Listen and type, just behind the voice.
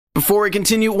Before we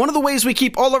continue, one of the ways we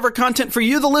keep all of our content for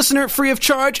you, the listener, free of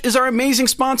charge is our amazing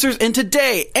sponsors, and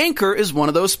today, Anchor is one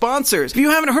of those sponsors. If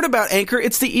you haven't heard about Anchor,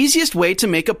 it's the easiest way to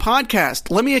make a podcast.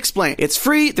 Let me explain. It's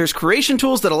free, there's creation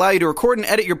tools that allow you to record and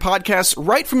edit your podcasts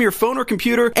right from your phone or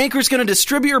computer. Anchor's going to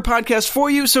distribute your podcast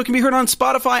for you so it can be heard on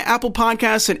Spotify, Apple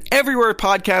Podcasts, and everywhere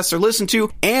podcasts are listened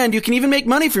to, and you can even make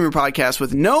money from your podcast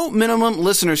with no minimum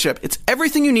listenership. It's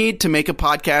everything you need to make a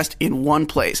podcast in one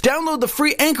place. Download the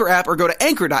free Anchor app or go to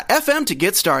anchor.fm to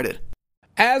get started.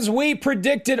 As we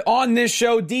predicted on this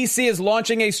show, DC is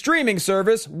launching a streaming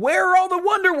service. Where are all the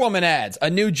Wonder Woman ads? A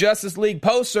new Justice League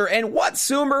poster, and what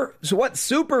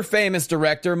super famous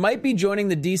director might be joining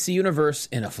the DC universe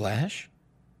in a flash?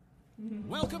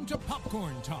 Welcome to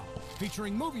Popcorn Talk,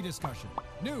 featuring movie discussion,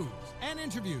 news, and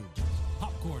interviews.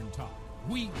 Popcorn Talk,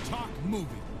 we talk movies.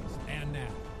 And now,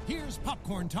 here's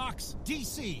Popcorn Talk's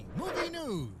DC Movie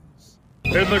News.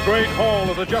 In the great hall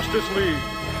of the Justice League,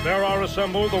 there are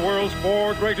assembled the world's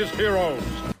 4 greatest heroes.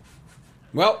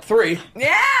 Well, 3.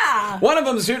 Yeah! One of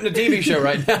them's shooting a TV show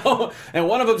right now, and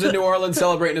one of them's in New Orleans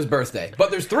celebrating his birthday. But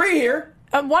there's 3 here.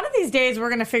 One of these days, we're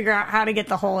going to figure out how to get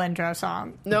the whole intro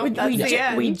song. Nope, that's the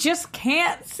end. We just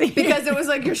can't see. Because it was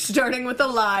like, you're starting with a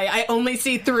lie. I only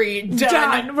see 3.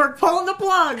 Done. We're pulling the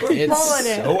plug. We're pulling it.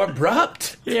 It's so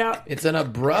abrupt. Yeah. It's an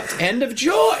abrupt end of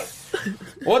joy.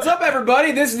 What's up,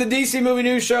 everybody? This is the DC Movie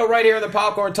News Show right here on the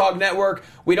Popcorn Talk Network.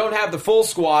 We don't have the full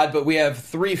squad, but we have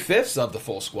 3/5 of the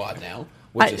full squad now,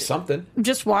 which is something.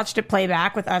 Just watched it play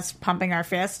back with us pumping our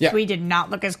fists. Yeah. We did not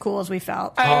look as cool as we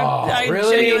felt. I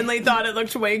really? genuinely thought it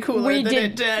looked way cooler than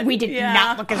it did. We did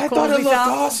not look as I cool thought as it we looked felt.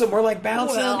 awesome. We're like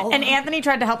bouncing. Well, And Anthony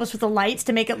tried to help us with the lights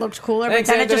to make it look cooler, Thanks,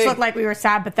 but then it just Anthony. looked like we were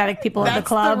sad, pathetic people at the That's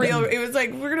club. the real. It was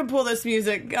like, we're gonna pull this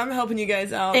music. I'm helping you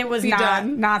guys out. It was Be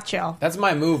done. not chill. That's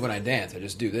my move when I dance. I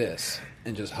just do this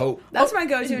and just hope That's my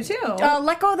go-to too.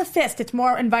 Let go of the fist. It's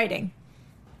more inviting.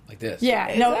 like this.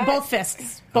 Yeah, no, it? both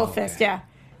fists. Both okay. fists, yeah.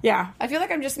 Yeah. I feel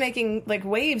like I'm just making like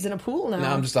waves in a pool now.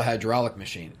 Now I'm just a hydraulic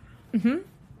machine. Mm-hmm.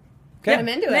 Okay. I'm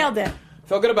into it. Nailed it.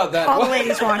 Feel good about that. All the What?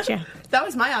 ladies want you. That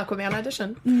was my Aquaman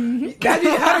audition.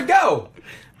 How'd it go?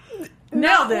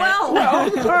 Nailed it. Well,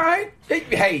 All right.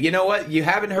 Hey, you know what? You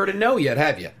haven't heard a no yet,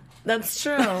 have you? that's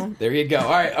true. There you go. All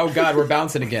right. Oh, God, we're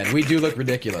bouncing again. We do look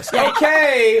ridiculous.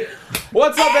 Okay.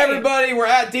 What's up, everybody? We're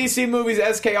at DC Movies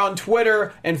SK on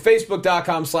Twitter and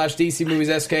Facebook.com/DC Movies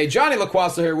SK. Johnny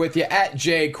LaQuasto here with you at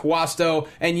Jay Quasto.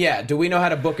 And yeah, do we know how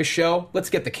to book a show?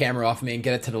 Let's get the camera off me and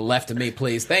get it to the left of me,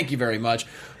 please. Thank you very much.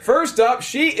 First up,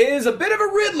 she is a bit of a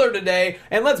Riddler today.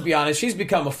 And let's be honest, she's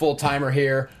become a full-timer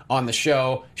here on the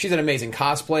show. She's an amazing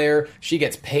cosplayer. She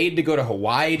gets paid to go to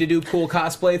Hawaii to do cool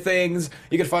cosplay things.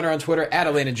 You can find her on Twitter at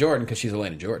Elena Jordan because she's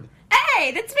Elena Jordan.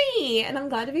 Hey, that's me, and I'm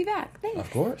glad to be back. Thanks. Of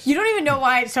course. You don't even know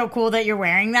why it's so cool that you're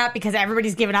wearing that because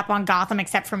everybody's given up on Gotham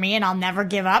except for me, and I'll never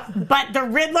give up. But the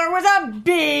Riddler was a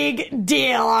big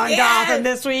deal on Gotham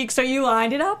this week, so you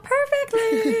lined it up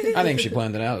perfectly. I think she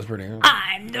planned it out. It was pretty good.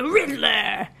 I'm the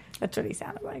Riddler. That's what he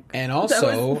sounded like. And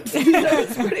also,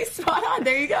 That's pretty spot on.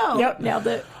 There you go. Yep, nailed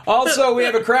it. also we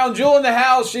have a crown jewel in the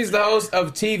house. She's the host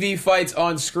of TV Fights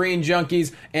on Screen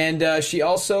Junkies, and she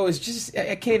also is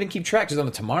just—I can't even keep track. She's on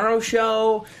the Tomorrow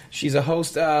Show. She's a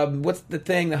host. What's the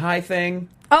thing? The high thing.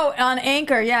 Oh, on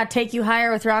Anchor, yeah, Take You Higher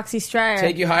with Roxy Stryer.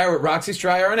 Take You Higher with Roxy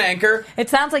Stryer on Anchor. It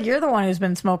sounds like you're the one who's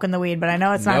been smoking the weed, but I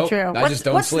know it's not Nope, true. I just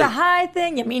don't what's sleep. the high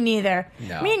thing? Yeah, me neither.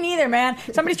 No. Me neither, man.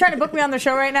 Somebody's trying to book me on their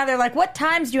show right now. They're like, what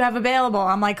times do you have available?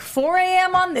 I'm like, 4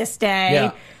 a.m. on this day.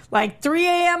 Yeah. Like 3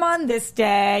 a.m. on this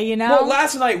day, you know? Well,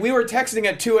 last night we were texting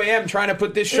at 2 a.m. trying to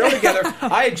put this show together.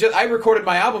 I recorded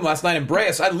my album last night in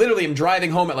Breas. I literally am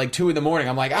driving home at like 2 in the morning.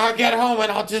 I'm like, I'll get home and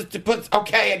I'll just put,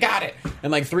 okay, I got it.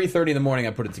 And like 3:30 in the morning,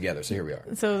 I put it together. So here we are.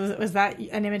 So was that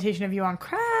an imitation of you on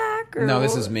crack? Or No,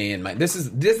 this is me and my. This is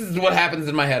what happens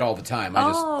in my head all the time. I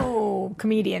just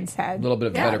comedian's head. a little bit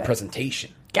of Got better it.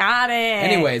 presentation. Got it.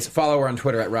 Anyways, follow her on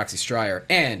Twitter at Roxy Stryer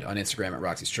and on Instagram at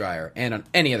Roxy Stryer and on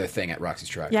any other thing at Roxy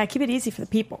Stryer. Yeah, keep it easy for the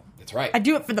people. That's right. I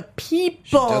do it for the people.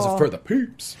 She does it for the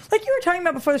peeps. Like you were talking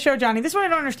about before the show, Johnny. This is what I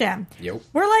don't understand. Yep.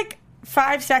 We're like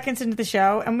 5 seconds into the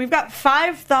show, and we've got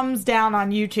 5 thumbs down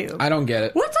on YouTube. I don't get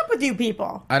it. What's up with you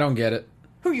people? I don't get it.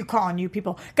 Who you calling you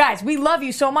people? Guys, we love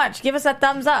you so much. Give us that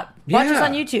thumbs up. Watch Yeah. us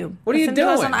on YouTube. What are you Listen to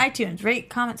us doing? on iTunes.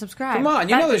 Rate, comment, subscribe. Come on,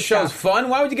 you know That this show's stuff. fun.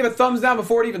 Why would you give a thumbs down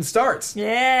before it even starts?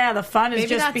 Yeah, the fun has Maybe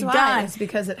just that's begun. why. It's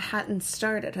because it hadn't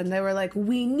started, and they were like,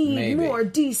 "We need Maybe. more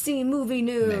DC movie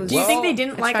news." Maybe. Do you think they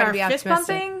didn't I like try to our be fist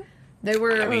optimistic. pumping? They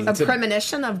were mean, a to-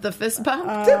 premonition of the fist bump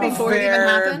before it even Fair,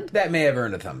 happened. that may have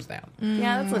earned a thumbs down.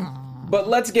 Yeah, that's a But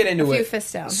let's get into few it.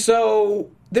 fists down. So,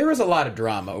 There was a lot of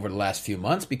drama over the last few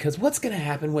months because what's going to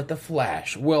happen with The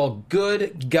Flash? Well,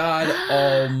 good God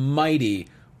almighty,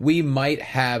 we might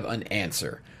have an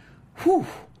answer. Whew.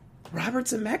 Robert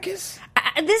Zemeckis?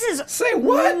 This is Say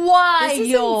what? wild. This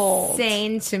is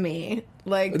insane to me.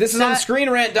 Like This is on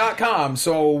ScreenRant.com,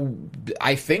 so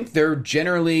I think they're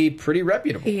generally pretty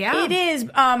reputable. Yeah. It is,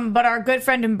 but our good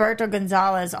friend Humberto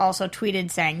Gonzalez also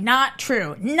tweeted saying, not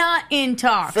true, not in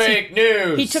talks. Fake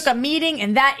news. He took a meeting,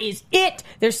 and that is it.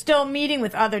 They're still meeting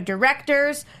with other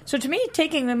directors. So to me,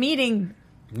 taking a meeting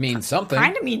Means something.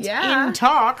 kind of means Yeah. in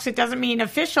talks. It doesn't mean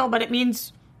official, but it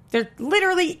means they're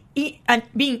literally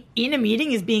being in a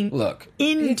meeting is being Look,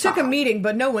 in He took a talks. meeting,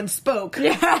 but no one spoke. they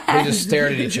just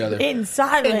stared at each other. in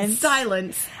silence. In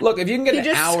silence. Look, if you can get He an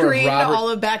just hour of screamed Robert... all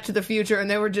of Back to the Future,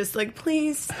 and they were just like,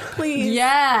 please, please,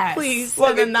 Yes. please.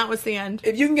 Look, and then that was the end.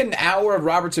 If you can get an hour of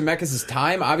Robert Zemeckis'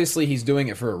 time, obviously he's doing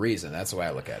it for a reason. That's the way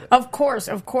I look at it. Of course.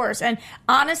 And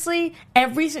honestly,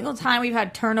 every single time we've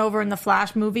had turnover in the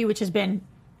Flash movie, which has been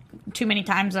too many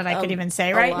times that I could even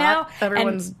say a right lot. now.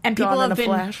 Everyone's and people gone in have a been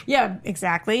flash. Yeah,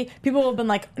 exactly. People have been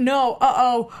like,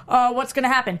 no, what's going to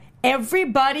happen?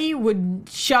 Everybody would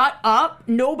shut up.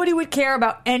 Nobody would care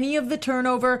about any of the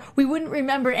turnover. We wouldn't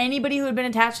remember anybody who had been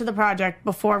attached to the project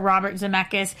before Robert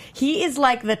Zemeckis. He is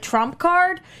like the trump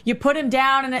card. You put him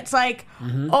down and it's like,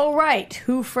 oh, right,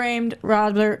 who framed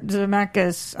Robert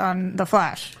Zemeckis on The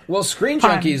Flash? Well, Screen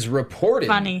Pun. Junkies reported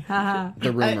Funny. Haha.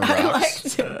 the rumor, I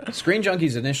Rox. liked it. Screen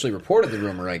Junkies initially reported the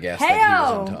rumor, I guess, that he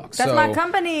Heyo! was in talks. That's So, my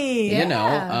company. You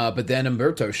know, but then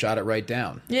Umberto shot it right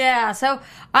down. Yeah, so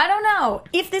I don't know.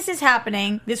 If this is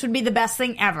happening, this would be the best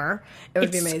thing ever. It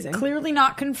would be It's amazing. Clearly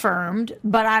not confirmed,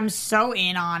 but I'm so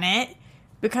in on it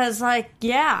because, like,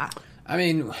 yeah, I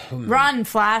mean, run,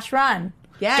 Flash, run.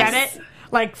 Yes. Get it?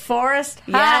 Like Forrest.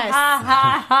 Yes. Ha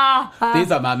ha ha ha. these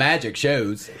are my magic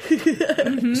shows.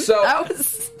 So That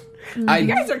was. You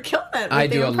guys are killing it. With I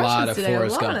the do a lot of impressions today.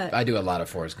 Forrest I'm loving Gump. it. I do a lot of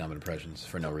Forrest Gump impressions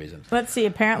for no reason. Let's see.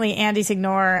 Apparently, Andy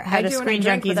Signor I had a do when I Screen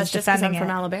drink, but Junkies that's is just because I'm defending from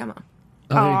it. Alabama.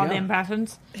 there you Oh, go. the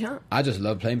impressions. Yeah. I just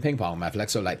love playing ping pong. My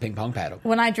flexo like ping pong paddle.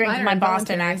 When I drink, Mine are my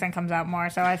Boston involuntary. accent comes out more,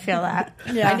 so I feel that.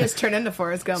 Yeah. I just turned into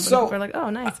Forrest Gump, So- and we're like, oh,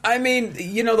 nice. I mean,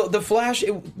 you know, the Flash.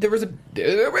 We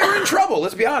were in trouble.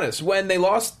 Let's be honest. When they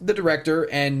lost the director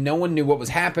and no one knew what was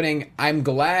happening, I'm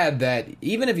glad that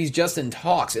even if he's just in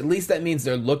talks, at least that means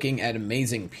they're looking at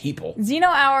amazing people. Zeno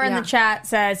Hour in Yeah. the chat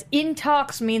says, in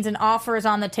talks means an offer is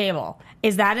on the table.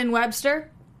 Is that in Webster?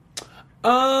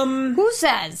 Who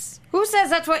says? Who says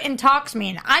that's what in talks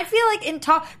mean? I feel like in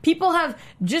talk people have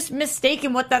just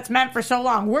mistaken what that's meant for so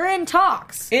long. We're in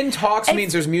talks. In talks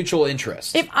means there's mutual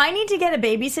interest. If I need to get a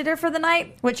babysitter for the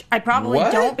night, which I probably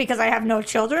What? don't because I have no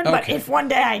children, but Okay. if one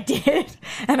day I did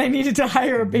and I needed to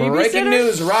hire a babysitter. Breaking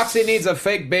news: Roxy needs a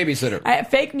fake babysitter.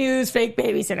 Fake news, fake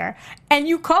babysitter. And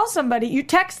you call somebody, you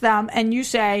text them, and you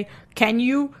say, can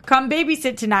you come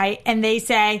babysit tonight? And they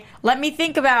say, let me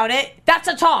think about it. That's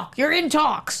a talk. You're in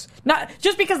talks. Not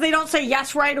just because they don't say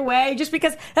yes right away, just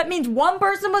because that means one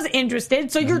person was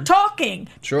interested, so you're talking.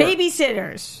 Sure.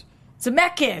 Babysitters.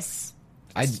 Zemeckis.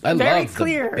 I very love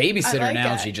clear. the babysitter I like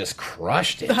analogy. it. Just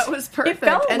crushed it. That was perfect.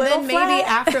 felt a And little then maybe Flash.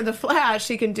 after the Flash,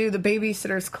 he can do the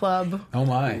Babysitter's Club Oh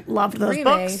my! Loved those remake,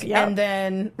 books. Yep. and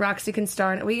then Roxy can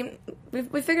star. And we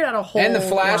figured out a whole. And the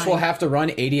Flash line. will have to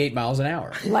run 88 miles an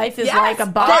hour. Life is Yes! like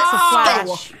a box Go! of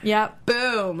Flash. Yep.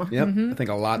 boom. Yep, I think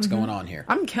a lot's going on here.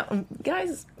 I'm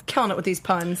guys killing it with these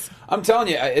puns. I'm telling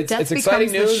you, it's Death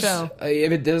exciting becomes the news. show.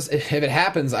 If it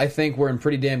happens, I think we're in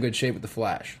pretty damn good shape with the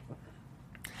Flash.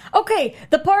 Okay,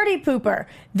 the party pooper.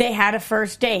 They had a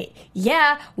first date.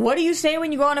 Yeah, what do you say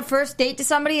when you go on a first date to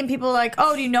somebody and people are like,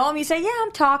 oh, do you know him? You say, yeah,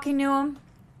 I'm talking to him.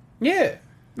 Yeah.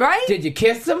 Right? Did you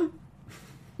kiss him?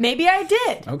 Maybe I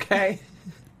did. Okay.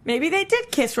 Maybe they did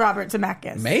kiss Robert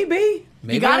Zemeckis. Maybe.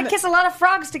 You gotta kiss a lot of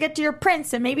frogs to get to your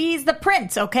prince, and maybe he's the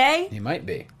prince, okay? He might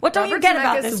be. What don't Robert you get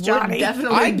about Zemeckis this, would Johnny?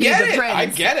 definitely I be get the it. prince. I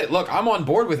get it. Look, I'm on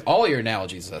board with all your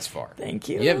analogies thus far. Thank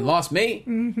you. You haven't lost me.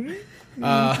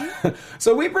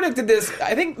 So we predicted this,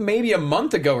 I think maybe a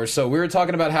month ago or so. We were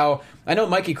talking about how, I know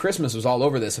Mikey Christmas was all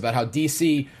over this, about how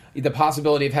DC, the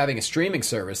possibility of having a streaming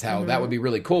service, how that would be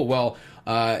really cool. Well,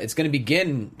 it's going to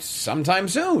begin sometime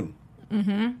soon.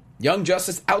 Young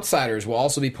Justice Outsiders will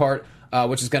also be part,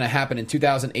 which is going to happen in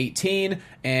 2018.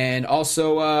 And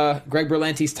also Greg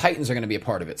Berlanti's Titans are going to be a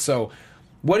part of it. So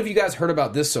what have you guys heard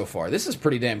about this so far? This is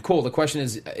pretty damn cool. The question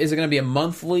is it going to be a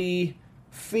monthly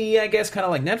fee, I guess, kind of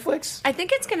like Netflix? I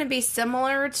think it's going to be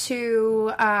similar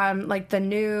to like the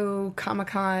new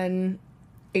Comic-Con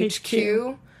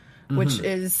HQ, which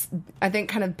is, I think,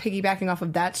 kind of piggybacking off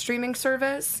of that streaming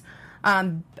service.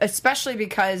 especially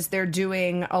because they're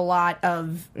doing a lot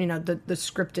of, the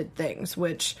scripted things,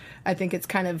 which I think it's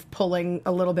kind of pulling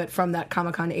a little bit from that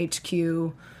Comic-Con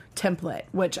HQ template,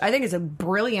 which I think is a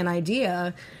brilliant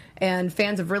idea. And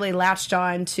fans have really latched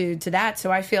on to that.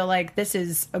 So I feel like this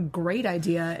is a great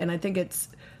idea. And I think it's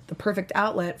the perfect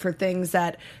outlet for things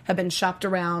that have been shopped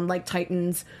around, like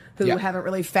Titans, who haven't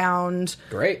really found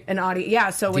an audience. Yeah,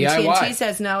 so when DIY. TNT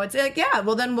says no, it's like,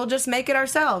 well, then we'll just make it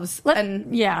ourselves.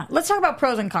 Let's talk about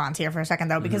pros and cons here for a second,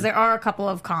 though, because there are a couple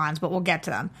of cons, but we'll get to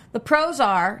them. The pros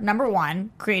are, number one,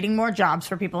 creating more jobs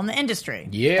for people in the industry.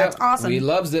 Yeah, that's awesome. We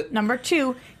loves it. Number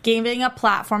two, giving a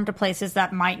platform to places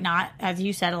that might not, as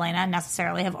you said, Elena,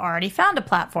 necessarily have already found a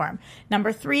platform.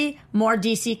 Number three, more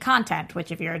DC content,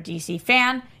 which if you're a DC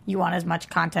fan, you want as much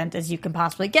content as you can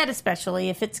possibly get, especially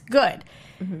if it's good.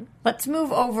 Let's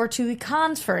move over to the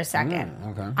cons for a second.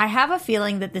 Okay. I have a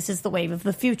feeling that this is the wave of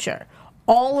the future.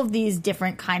 All of these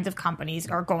different kinds of companies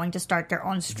are going to start their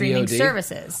own streaming VOD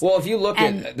services. Well, if you look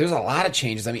at, there's a lot of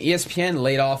changes. I mean, ESPN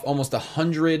laid off almost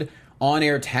 100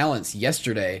 on-air talents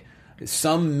yesterday.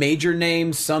 Some major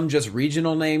names, some just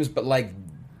regional names. But,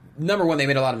 number one, they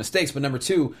made a lot of mistakes. But number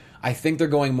two, I think they're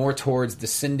going more towards the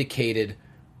syndicated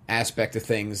aspect of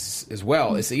things as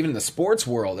well. It's even in the sports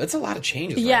world. It's a lot of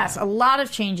changes. Yes, a lot of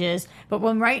changes. But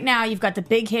when right now you've got the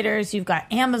big hitters, you've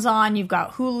got Amazon, you've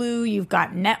got Hulu, you've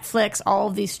got Netflix, all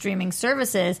of these streaming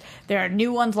services. There are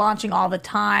new ones launching all the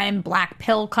time, Black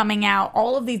Pill coming out,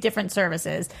 all of these different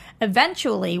services.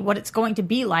 Eventually, what it's going to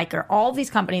be like are all these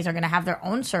companies are going to have their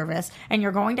own service, and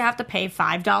you're going to have to pay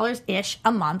 $5-ish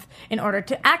a month in order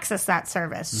to access that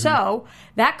service. So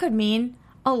that could mean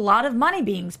a lot of money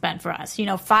being spent for us.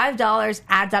 $5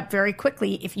 adds up very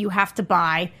quickly if you have to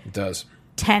buy It does.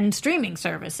 10 streaming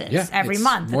services every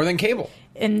month. More than cable.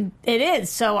 And it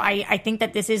is. So I think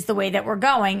that this is the way that we're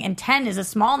going, and 10 is a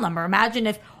small number. Imagine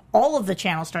if all of the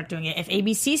channels start doing it, if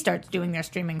ABC starts doing their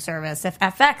streaming service, if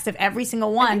FX, if every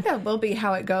single one. I think that will be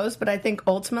how it goes, but I think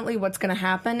ultimately what's going to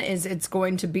happen is it's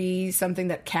going to be something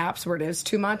that caps where it is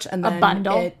too much. And then a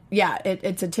bundle.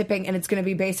 It's a tipping, and it's going to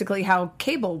be basically how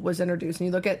cable was introduced. And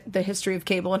you look at the history of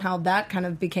cable and how that kind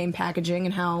of became packaging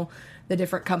and how the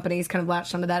different companies kind of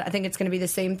latched onto that. I think it's going to be the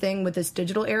same thing with this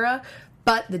digital era,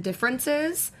 but the difference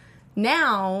is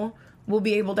now we'll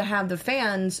be able to have the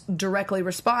fans directly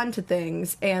respond to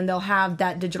things, and they'll have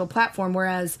that digital platform,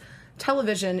 whereas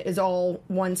television is all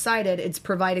one-sided. It's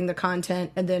providing the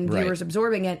content and then viewers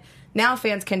absorbing it. Now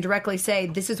fans can directly say,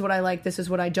 this is what I like, this is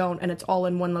what I don't, and it's all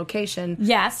in one location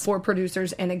for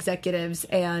producers and executives.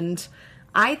 And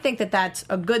I think that that's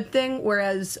a good thing,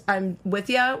 whereas I'm with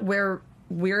you, where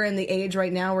we're in the age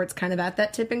right now where it's kind of at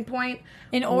that tipping point.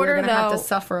 We're going to have to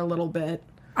suffer a little bit.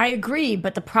 I agree,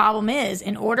 but the problem is,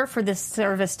 in order for this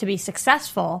service to be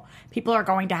successful, people are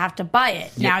going to have to buy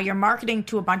it. Yep. Now, you're marketing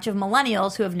to a bunch of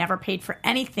millennials who have never paid for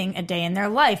anything a day in their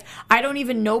life. I don't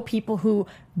even know people who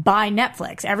buy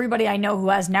Netflix. Everybody I know who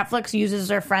has Netflix uses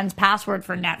their friend's password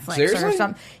for Netflix. Seriously? Or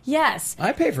something. Yes.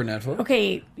 I pay for Netflix.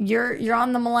 Okay, you're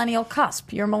on the millennial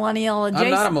cusp. You're millennial adjacent.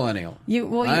 I'm not a millennial.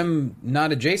 I'm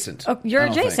not adjacent. Oh, you're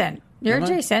adjacent. You're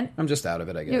adjacent. I'm just out of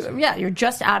it, I guess. You're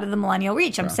just out of the millennial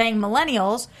reach. I'm saying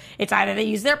millennials, it's either they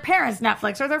use their parents'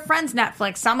 Netflix or their friends'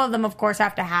 Netflix. Some of them, of course,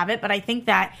 have to have it, but I think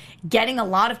that getting a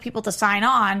lot of people to sign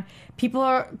on,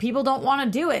 people don't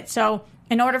want to do it. So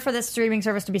in order for this streaming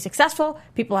service to be successful,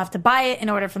 people have to buy it. In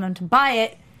order for them to buy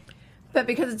it, but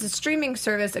because it's a streaming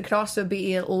service, it could also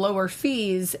be lower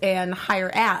fees and higher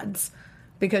ads,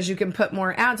 because you can put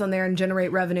more ads on there and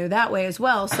generate revenue that way as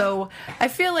well. So I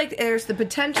feel like there's the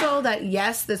potential that,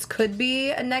 yes, this could be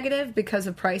a negative because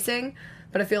of pricing,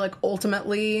 but I feel like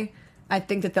ultimately I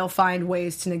think that they'll find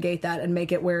ways to negate that and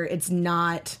make it where it's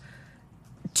not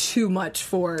too much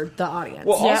for the audience.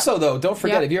 Well, also, though, don't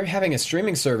forget, if you're having a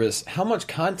streaming service, how much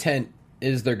content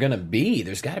is there going to be?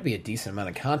 There's got to be a decent amount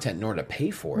of content in order to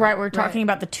pay for it. Right, we're talking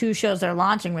about the 2 shows they're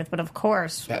launching with, but of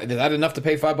course. Is that enough to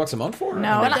pay $5 a month for?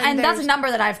 No, and that's a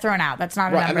number that I've thrown out. That's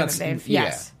not a number that they've...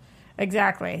 Yes,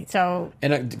 exactly. So,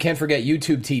 and I can't forget,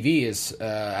 YouTube TV is,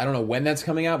 I don't know when that's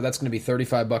coming out, but that's going to be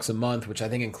 $35 a month, which I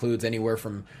think includes anywhere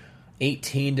from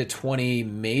 18 to 20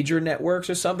 major networks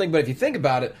or something. But if you think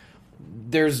about it,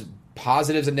 there's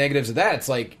positives and negatives of that. It's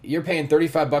like you're paying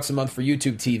 $35 a month for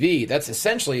YouTube TV. That's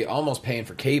essentially almost paying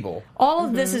for cable. All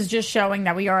of this is just showing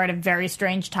that we are at a very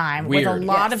strange time with a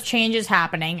lot of changes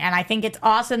happening. And I think it's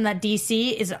awesome that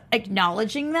DC is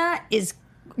acknowledging that, is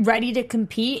ready to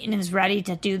compete, and is ready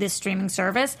to do this streaming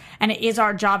service. And it is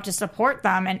our job to support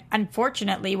them. And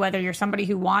unfortunately, whether you're somebody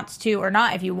who wants to or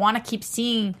not, if you want to keep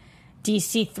seeing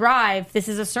DC thrive, this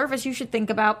is a service you should think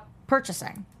about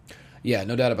purchasing. Yeah,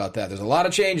 no doubt about that. There's a lot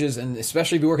of changes, and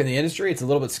especially if you work in the industry, it's a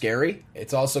little bit scary.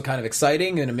 It's also kind of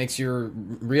exciting, and it makes you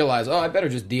realize, I better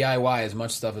just DIY as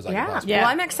much stuff as I can possibly. Well,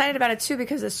 I'm excited about it, too,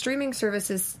 because the streaming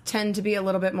services tend to be a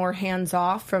little bit more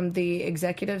hands-off from the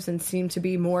executives and seem to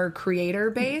be more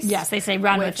creator-based. Yes, they say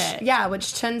run with it. Yeah,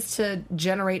 which tends to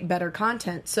generate better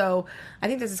content. So I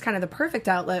think this is kind of the perfect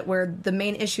outlet where the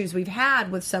main issues we've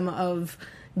had with some of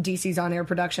DC's on-air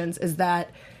productions is that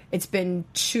it's been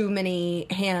too many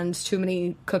hands, too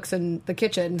many cooks in the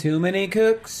kitchen. Too many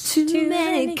cooks. Too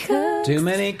many cooks. Too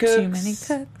many cooks. Too many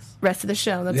cooks. Rest of the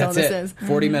show. That's all this is.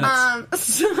 40 minutes.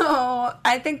 So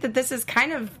I think that this is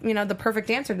kind of, the perfect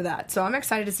answer to that. So I'm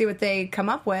excited to see what they come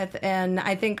up with. And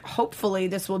I think hopefully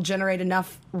this will generate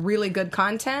enough really good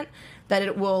content that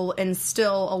it will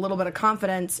instill a little bit of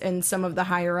confidence in some of the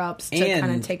higher-ups to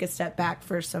kind of take a step back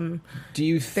for some Do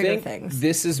you bigger think things.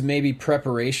 This is maybe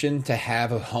preparation to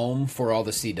have a home for all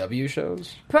the CW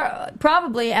shows?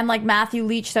 Probably, and like Matthew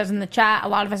Leach says in the chat, a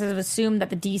lot of us have assumed that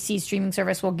the DC streaming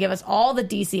service will give us all the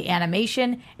DC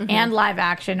animation and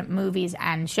live-action movies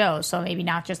and shows. So maybe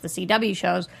not just the CW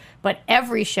shows, but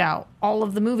every show, all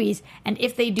of the movies. And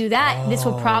if they do that, this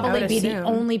will probably be the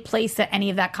only place that any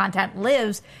of that content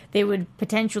lives. They would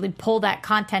potentially pull that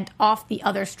content off the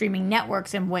other streaming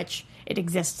networks in which it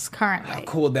exists currently. How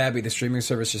cool would that be? The streaming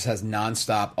service just has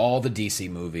nonstop all the DC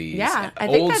movies. Yeah, I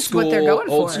think that's what they're going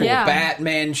old for. school Yeah.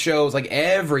 Batman shows, like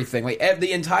everything, like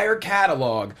the entire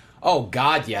catalog. Oh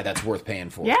God, yeah, that's worth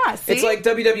paying for. Yeah, see? It's like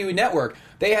WWE Network.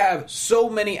 They have so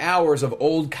many hours of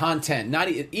old content, not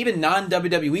even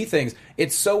non-WWE things.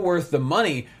 It's so worth the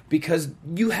money because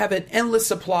you have an endless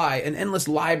supply, an endless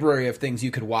library of things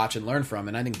you could watch and learn from,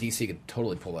 and I think DC could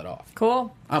totally pull that off.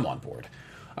 Cool. I'm on board.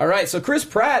 All right, so Chris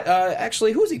Pratt,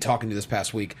 actually, who was he talking to this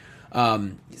past week?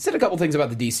 He said a couple things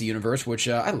about the DC universe, which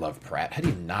I love Pratt. How do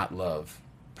you not love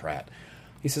Pratt?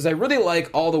 He says, I really like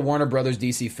all the Warner Brothers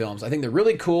DC films. I think they're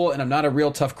really cool, and I'm not a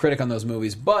real tough critic on those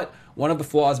movies, but one of the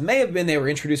flaws may have been they were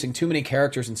introducing too many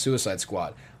characters in Suicide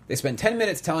Squad. They spent 10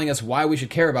 minutes telling us why we should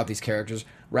care about these characters,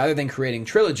 rather than creating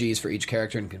trilogies for each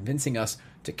character and convincing us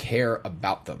to care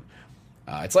about them.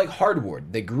 It's like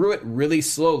hardwood. They grew it really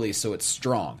slowly, so it's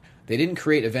strong. They didn't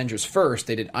create Avengers first.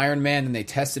 They did Iron Man, then they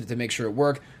tested it to make sure it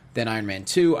worked. Then Iron Man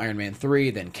 2, Iron Man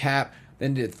 3, then Cap,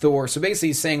 then did Thor. So basically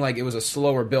he's saying like it was a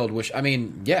slower build, which, I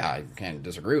mean, yeah, I can't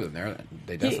disagree with him there.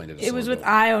 They definitely did a slower It was with build.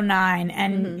 IO9,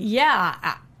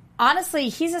 and honestly,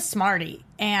 he's a smarty.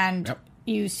 And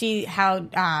you see how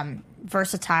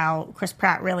versatile Chris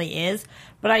Pratt really is.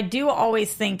 But I do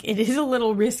always think it is a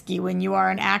little risky when you are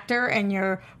an actor and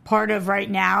you're part of right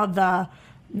now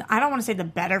I don't want to say the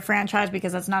better franchise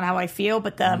because that's not how I feel,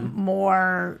 but the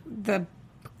more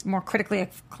critically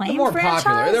acclaimed They're more franchise.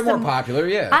 popular. They're more popular,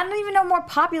 yeah. I don't even know more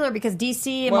popular because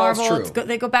DC and Well, it's Marvel, true.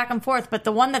 they go back and forth. But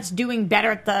the one that's doing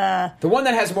better at The one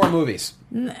that has more movies.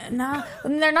 no,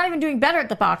 they're not even doing better at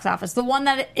the box office. The one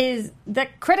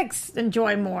that critics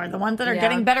enjoy more. The ones that are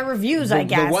getting better reviews, I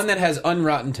guess. The one that has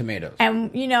unrotten tomatoes.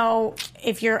 And,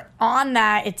 if you're on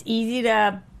that, it's easy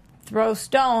to throw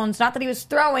stones. Not that he was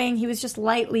throwing, he was just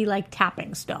lightly,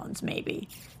 tapping stones, maybe.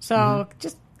 So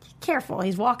just careful.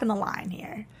 He's walking the line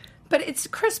here. But it's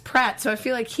Chris Pratt, so I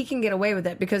feel like he can get away with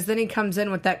it because then he comes in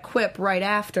with that quip right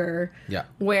after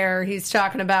where he's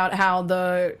talking about how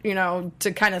to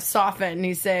kind of soften,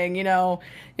 he's saying,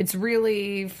 it's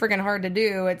really friggin' hard to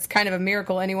do. It's kind of a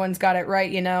miracle anyone's got it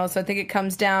right, So I think it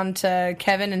comes down to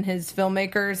Kevin and his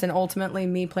filmmakers and ultimately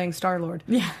me playing Star-Lord.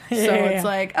 Yeah. It's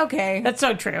like, okay. That's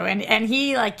so true. And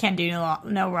he, can do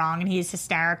no wrong, and he's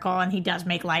hysterical, and he does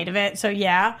make light of it. So,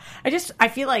 yeah. I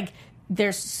feel like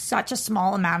there's such a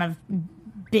small amount of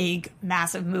big,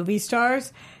 massive movie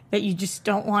stars that you just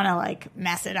don't want to,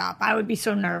 mess it up. I would be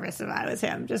so nervous if I was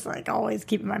him, just, always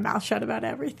keeping my mouth shut about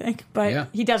everything. But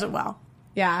he does it well.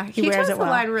 Yeah, he wears does it the well.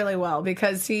 line really well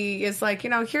because he is like,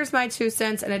 here's my 2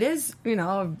 cents, and it is,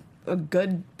 a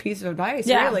good piece of advice,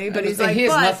 really. But he's like, he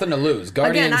has but, nothing to lose.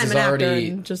 Guardians again, I'm is an actor already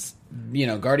and just.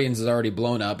 Guardians is already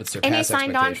blown up. It's surpassed And he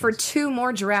signed on for expectations. 2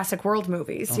 more Jurassic World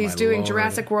movies. Oh, He's my doing Lord.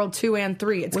 Jurassic World 2 and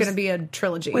 3. It's going to be a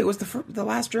trilogy. Wait, was the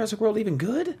last Jurassic World even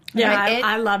good? Yeah, I mean,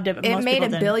 I loved it. But It most made people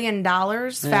 $1 didn't.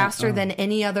 billion faster than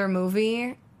any other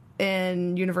movie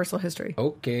in Universal history.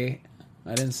 Okay,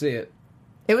 I didn't see it.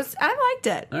 I liked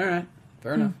it. All right,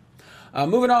 fair enough.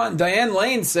 Moving on, Diane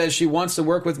Lane says she wants to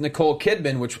work with Nicole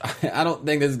Kidman, which I don't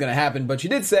think this is going to happen, but she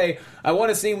did say, I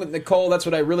want a scene with Nicole, that's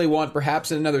what I really want, perhaps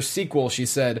in another sequel, she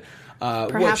said.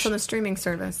 Perhaps on the streaming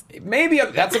service. Maybe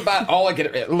that's about all I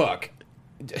could... Look,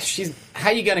 how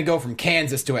you going to go from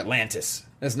Kansas to Atlantis?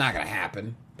 That's not going to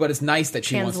happen, but it's nice that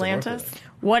she wants to work with her.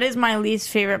 What is my least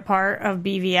favorite part of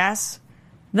BVS?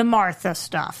 The Martha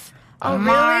stuff. Oh,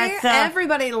 Martha. really?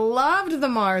 Everybody loved the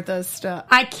Martha stuff.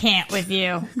 I can't with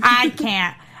you. I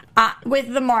can't.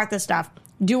 With the Martha stuff,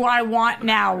 do I want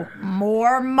now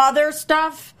more mother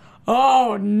stuff?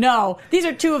 Oh, no. These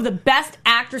are two of the best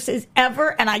actresses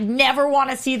ever, and I never want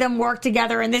to see them work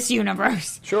together in this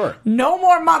universe. Sure. No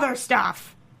more mother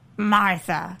stuff.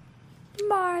 Martha.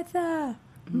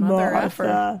 Mother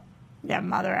effer. Yeah,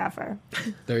 mother effer.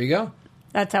 There you go.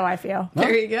 That's how I feel.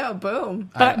 There you go. Boom.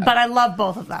 But I love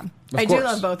both of them. I course. do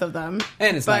love both of them.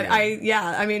 And it's but not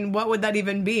I mean, what would that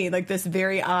even be? Like this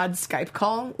very odd Skype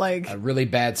call? Like A really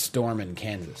bad storm in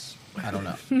Kansas. I don't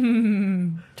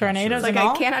know. Tornadoes like and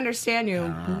all? I can't understand you.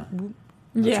 Not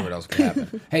Yeah. sure what else could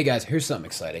happen. Hey guys, here's something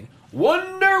exciting.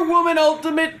 Wonder Woman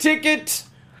Ultimate Ticket.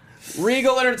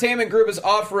 Regal Entertainment Group is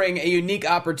offering a unique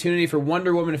opportunity for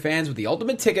Wonder Woman fans with the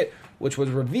Ultimate Ticket, which was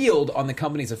revealed on the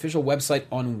company's official website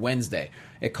on Wednesday.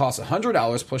 It costs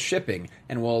 $100 plus shipping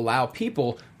and will allow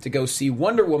people to go see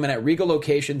Wonder Woman at Regal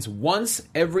locations once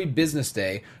every business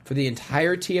day for the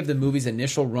entirety of the movie's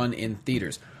initial run in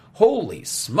theaters. Holy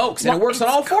smokes, and it works on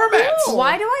all formats.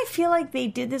 Why do I feel like they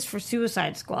did this for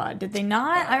Suicide Squad? Did they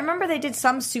not? I remember they did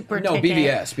some super No, ticket.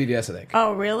 BVS, I think.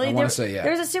 Oh, really? I want to say, yeah.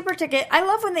 There's a super ticket. I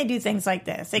love when they do things like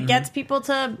this. It gets people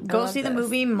to go love see the this.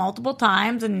 movie multiple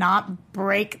times and not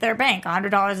break their bank.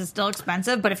 $100 is still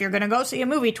expensive, but if you're going to go see a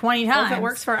movie 20 Well, times. if it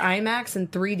works for IMAX and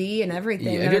 3D and everything.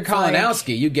 Yeah, then if you're it's like-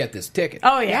 Kalinowski, you get this ticket.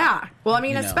 Oh, yeah. Yeah. Well, I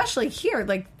mean, know. especially here,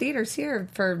 like theaters here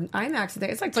for IMAX,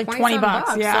 it's like like 20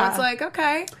 $20, yeah. So it's like,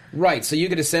 okay. Right, so you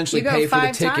could essentially You go pay for the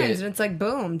 5 ticket times and it's like,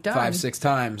 boom, done. 5-6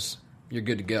 times. You're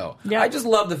good to go. Yeah. I just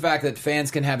love the fact that fans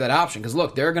can have that option because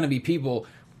look, there are going to be people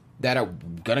that are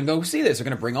going to go see this. They're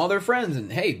going to bring all their friends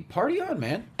and hey, party on,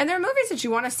 man. And there are movies that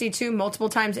you want to see too multiple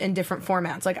times in different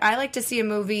formats. Like I like to see a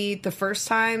movie the first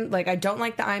time. Like I don't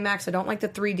like the IMAX. I don't like the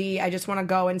 3D. I just want to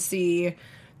go and see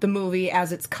the movie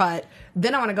as it's cut.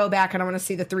 Then I want to go back and I want to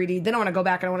see the 3D. Then I want to go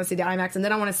back and I want to see the IMAX. And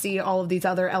then I want to see all of these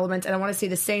other elements. And I want to see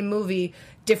the same movie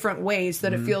different ways so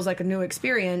that it feels like a new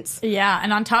experience. Yeah,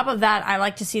 and on top of that, I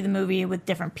like to see the movie with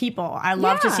different people. I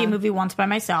love to Yeah. see a movie once by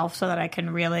myself so that I can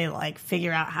really like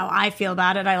figure out how I feel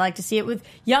about it. I like to see it with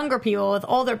younger people, with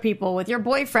older people, with your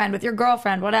boyfriend, with your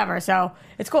girlfriend, whatever. So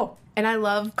it's cool. And I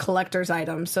love collector's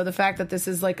items. So the fact that this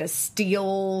is like a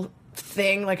steel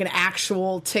thing, like an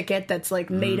actual ticket that's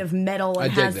like made of metal I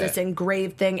and dig has that. this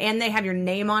engraved thing, and they have your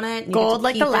name on it. And you Gold get to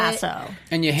like the keep it. lasso.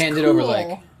 And you hand it over Cool.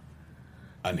 like,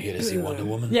 I'm here to see Wonder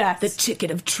Woman. Yes. The ticket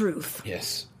of truth.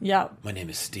 Yes. Yep. My name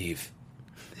is Steve.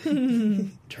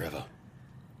 Trevor.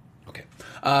 Okay.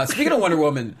 Speaking of Wonder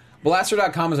Woman,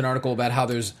 Blaster.com has an article about how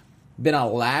there's been a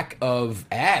lack of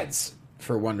ads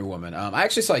for Wonder Woman. I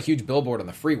actually saw a huge billboard on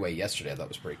the freeway yesterday. I thought it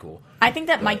was pretty cool. I think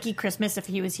that Mikey Christmas, if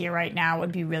he was here right now,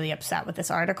 would be really upset with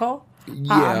this article.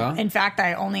 Yeah. In fact,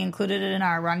 I only included it in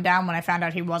our rundown when I found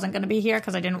out he wasn't going to be here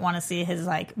because I didn't want to see his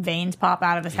like veins pop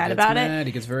out of his head Gets about mad. it.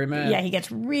 He gets very mad. Yeah, he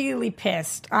gets really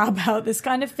pissed about this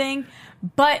kind of thing.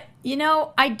 But, you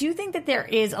know, I do think that there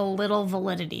is a little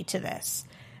validity to this.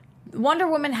 Wonder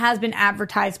Woman has been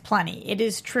advertised plenty. It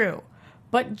is true.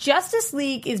 But Justice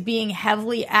League is being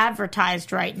heavily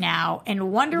advertised right now,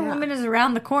 and Wonder Woman is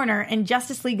around the corner, and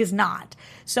Justice League is not.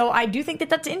 So I do think that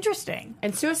that's interesting.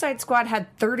 And Suicide Squad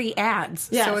had 30 ads.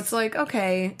 Yes. So it's like,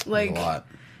 okay, like, a lot.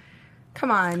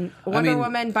 come on. Wonder mean-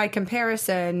 Woman, by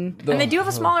comparison, And they do have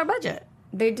a smaller budget.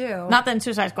 they do. Not than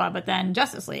Suicide Squad, but then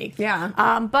Justice League. Yeah.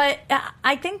 But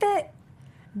I think that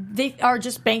they are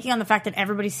just banking on the fact that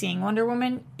everybody's seeing Wonder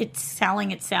Woman. It's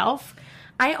selling itself.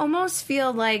 I almost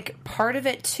feel like part of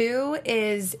it too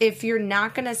is if you're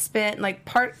not going to spend like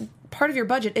part of your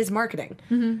budget is marketing,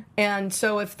 and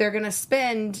so if they're going to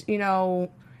spend, you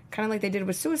know, kind of like they did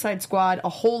with Suicide Squad, a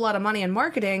whole lot of money on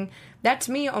marketing, that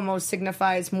to me almost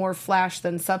signifies more flash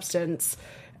than substance.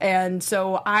 And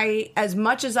so as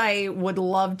much as I would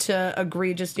love to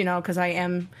agree, just, you know, because I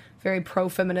am very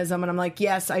pro-feminism, and I'm like,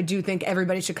 yes, I do think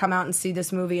everybody should come out and see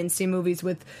this movie and see movies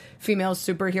with female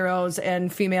superheroes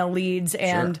and female leads,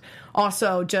 and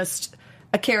also just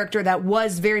a character that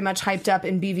was very much hyped up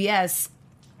in BVS,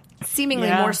 seemingly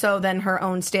Yeah. more so than her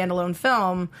own standalone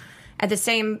film. At the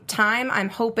same time, I'm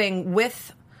hoping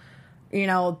with, you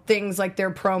know, things like their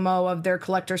promo of their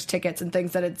collector's tickets and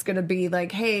things, that it's going to be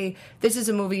like, hey, this is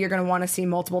a movie you're going to want to see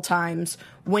multiple times.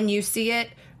 When you see it,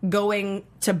 going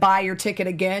to buy your ticket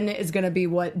again is going to be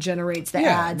what generates the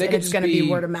ads, they and could it's just going to be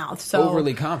word of mouth. So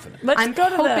overly confident. Let's I'm go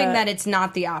to hoping that it's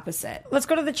not the opposite. Let's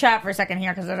go to the chat for a second here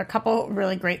because there's a couple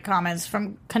really great comments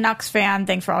from Canucks fan.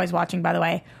 Thanks for always watching, by the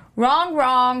way. Wrong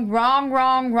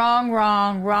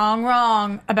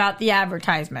about the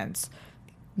advertisements.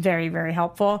 Very, very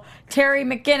helpful. Terry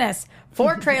McGinnis.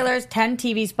 4 trailers, 10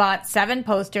 TV spots, 7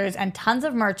 posters, and tons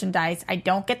of merchandise. I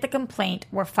don't get the complaint.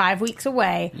 We're 5 weeks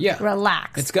away. Yeah.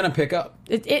 Relax. It's going to pick up.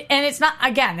 And it's not,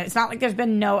 again, it's not like there's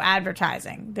been no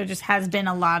advertising. There just has been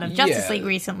a lot of Justice League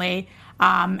recently.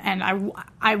 And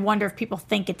I wonder if people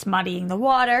think it's muddying the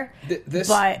water.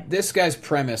 This guy's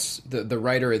premise, the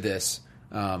writer of this,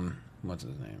 what's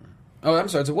his name? Oh, I'm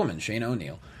sorry, it's a woman, Shane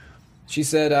O'Neill. She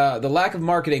said, the lack of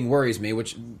marketing worries me,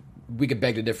 which we could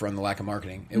beg to differ on the lack of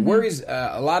marketing. It worries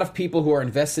a lot of people who are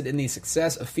invested in the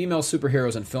success of female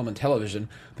superheroes in film and television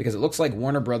because it looks like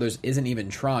Warner Brothers isn't even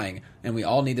trying, and we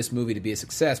all need this movie to be a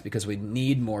success because we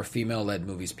need more female-led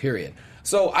movies, period.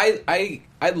 So I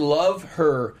love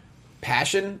her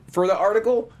passion for the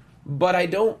article, but I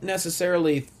don't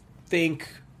necessarily think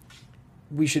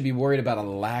we should be worried about a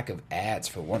lack of ads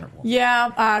for Wonder Woman.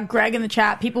 Yeah, Greg in the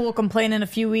chat, people will complain in a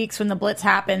few weeks when the Blitz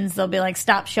happens. They'll be like,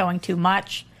 stop showing too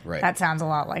much. Right. That sounds a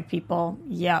lot like people.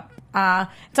 Yep.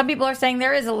 Some people are saying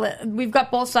there is we've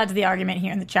got both sides of the argument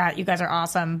here in the chat. You guys are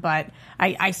awesome, but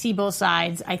I see both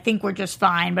sides. I think we're just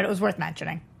fine, but it was worth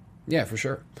mentioning. Yeah, for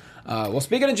sure. Well,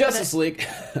 speaking of Justice League,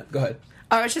 go ahead.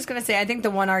 I was just going to say, I think the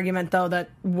one argument, though, that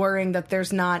worrying that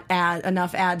there's not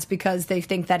enough ads because they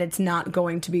think that it's not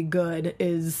going to be good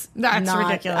is that's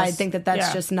ridiculous. I think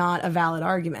that's just not a valid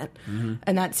argument. Mm-hmm.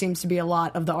 And that seems to be a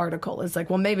lot of the article. It's like,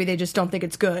 well, maybe they just don't think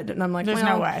it's good. And I'm like, there's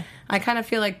well, no way. I kind of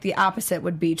feel like the opposite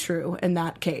would be true in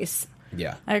that case.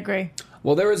 Yeah. I agree.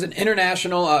 Well, there was an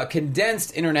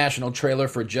condensed international trailer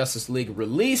for Justice League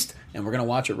released, and we're going to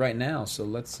watch it right now. So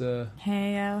let's hey-o,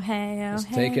 hey-o, let's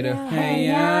hey-o, take it hey-o.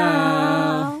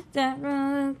 hey-o. There's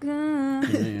an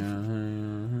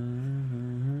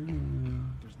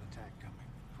attack coming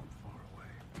from far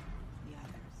away. The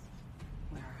others,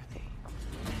 where are they?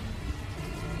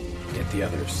 Get the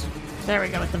others. There we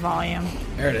go with the volume.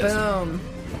 There it is. Boom.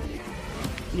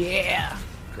 Yeah.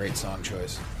 Great song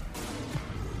choice.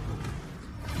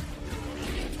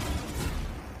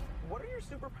 What are your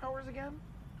superpowers again?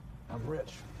 I'm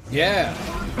rich. Yeah.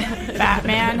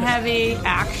 Batman heavy,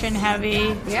 action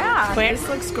heavy. Yeah. Quick. This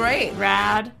looks great.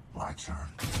 Rad. My turn.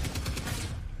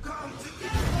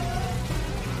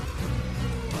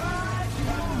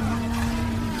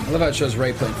 I love how it shows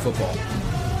Ray playing football.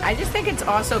 I just think it's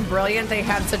also brilliant they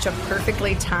had such a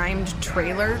perfectly timed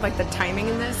trailer. Like, the timing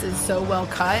in this is so well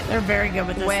cut. They're very good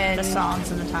with the songs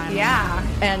and the timing. Yeah,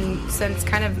 and since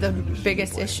kind of the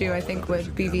biggest issue, I think,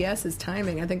 with BVS is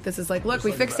timing. I think this is like, look,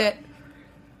 we fixed it.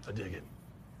 I dig it.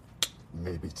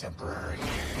 Maybe temporary.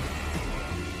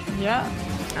 Yeah.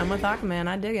 I'm with Aquaman.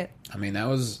 I dig it. I mean,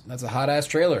 that's a hot-ass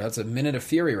trailer. That's a minute of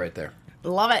fury right there.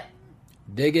 Love it.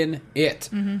 Digging it.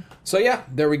 Mm-hmm. So yeah,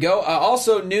 there we go.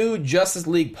 Also, new Justice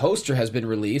League poster has been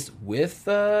released with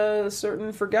a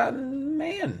certain forgotten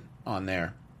man on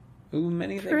there. Who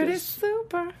many think Pretty is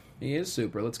super. He is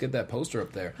super. Let's get that poster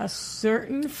up there. A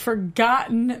certain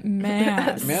forgotten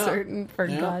man. Yeah. Certain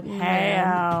forgotten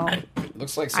man. Hey,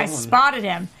 Looks like I someone. spotted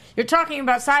him. You're talking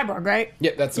about Cyborg, right?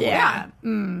 Yep, that's the Yeah.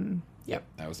 one. Yep,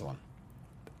 that was the one.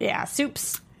 Yeah,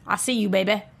 Soups. I see you,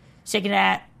 baby. Shaking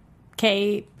that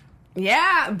cape.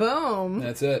 Yeah, boom.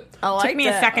 That's it. I liked Took me it.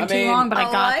 a second too long, but I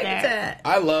got liked there. it.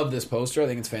 I love this poster. I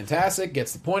think it's fantastic.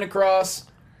 Gets the point across,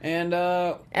 and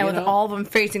And with all of them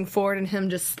facing forward and him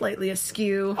just slightly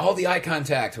askew. all the eye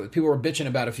contact that people were bitching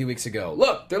about a few weeks ago.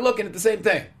 Look, they're looking at the same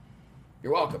thing.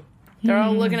 You're welcome. They're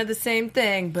all looking at the same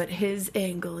thing, but his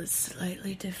angle is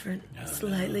slightly different.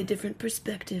 Slightly different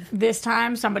perspective. This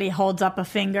time, somebody holds up a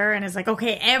finger and is like,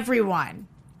 okay, everyone,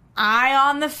 eye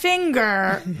on the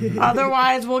finger.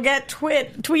 Otherwise, we'll get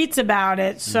tweets about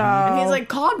it. So And he's like,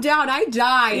 calm down, I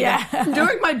died. Yeah. I'm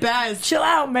doing my best. chill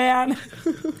out, man.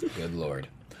 Good Lord.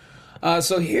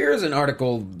 So here's an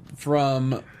article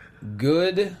from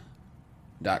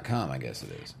good.com, I guess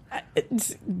it is.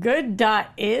 It's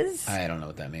good.is. I don't know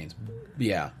what that means.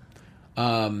 Yeah.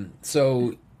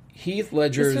 So Heath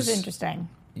Ledger's... This was interesting.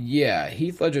 Yeah,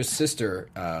 Heath Ledger's sister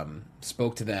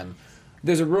spoke to them.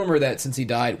 There's a rumor that since he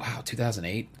died,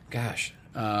 2008? Gosh.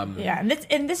 Yeah,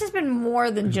 and this has been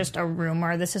more than just a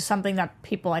rumor. This is something that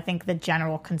people, I think, the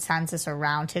general consensus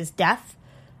around his death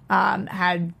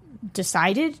had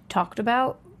decided, talked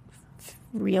about,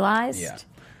 realized. Yeah.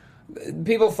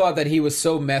 People thought that he was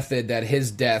so method that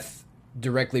his death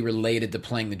directly related to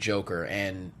playing the Joker.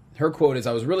 And her quote is,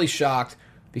 "I was really shocked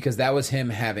because that was him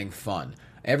having fun.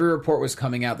 Every report was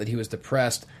coming out that he was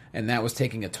depressed and that was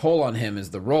taking a toll on him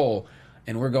as the role.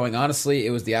 And we're going, honestly,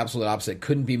 it was the absolute opposite.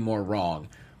 Couldn't be more wrong."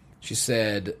 She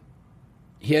said,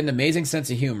 "He had an amazing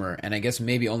sense of humor, and I guess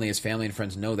maybe only his family and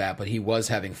friends know that, but he was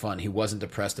having fun. He wasn't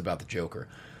depressed about the Joker."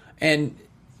 And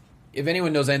if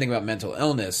anyone knows anything about mental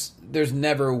illness, there's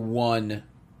never one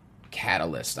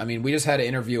catalyst. I mean, we just had an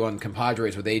interview on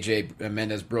Compadres with AJ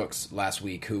Mendez-Brooks last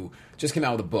week, who just came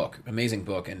out with a book, amazing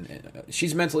book, and she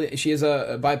has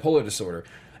a bipolar disorder,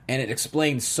 and it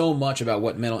explains so much about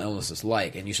what mental illness is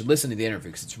like, and you should listen to the interview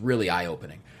because it's really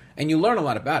eye-opening. And you learn a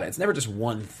lot about it. It's never just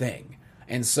one thing.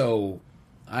 And so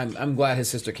I'm glad his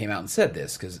sister came out and said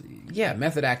this, because, yeah,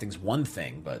 method acting's one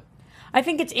thing, but... I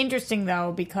think it's interesting,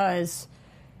 though, because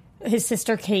his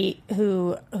sister Kate,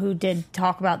 who did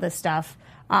talk about this stuff,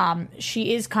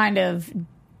 she is kind of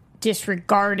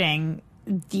disregarding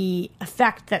the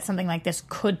effect that something like this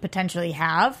could potentially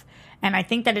have. And I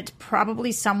think that it's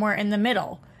probably somewhere in the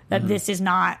middle, that this is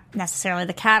not necessarily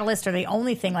the catalyst or the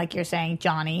only thing, like you're saying,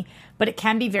 Johnny, but it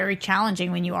can be very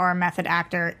challenging when you are a method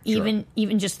actor, even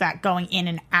just that going in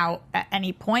and out at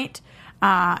any point.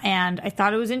 And I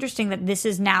thought it was interesting that this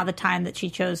is now the time that she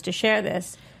chose to share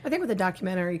this. I think with the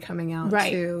documentary coming out,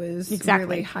 Right. too, is Exactly.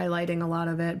 really highlighting a lot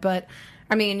of it. But,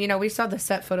 I mean, you know, we saw the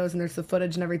set photos, and there's the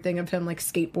footage and everything of him, like,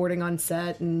 skateboarding on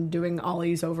set and doing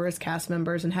ollies over his cast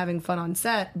members and having fun on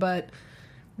set. But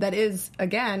that is,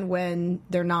 again, when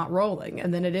they're not rolling.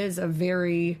 And then it is a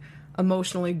very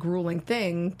emotionally grueling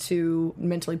thing to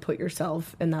mentally put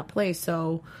yourself in that place.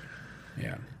 So...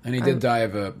 Yeah, and he did die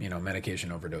of a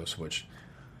medication overdose, which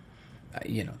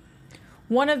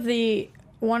One of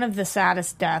the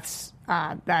saddest deaths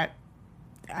that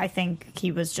I think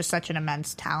he was just such an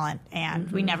immense talent, and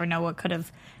we never know what could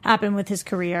have happened with his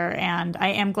career. And I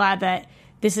am glad that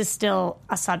this is still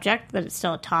a subject, that it's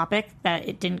still a topic, that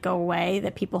it didn't go away,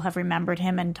 that people have remembered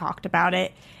him and talked about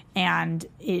it. And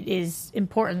it is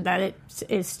important that it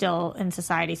is still in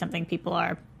society something people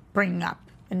are bringing up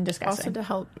and discussing. Also to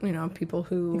help, people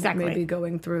who Exactly. may be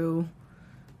going through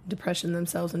depression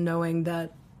themselves and knowing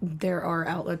that there are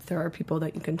outlets, there are people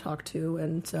that you can talk to,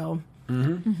 and so...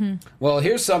 Well,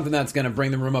 here's something that's going to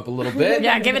bring the room up a little bit.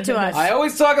 Yeah, give it to us. I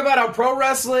always talk about how pro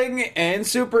wrestling and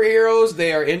superheroes,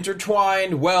 they are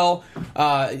intertwined. Well,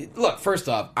 look, first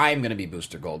off, I'm going to be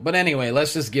Booster Gold. But anyway,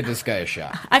 let's just give this guy a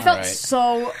shot. I felt all right?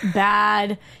 so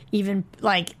bad, even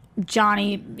like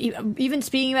Johnny, even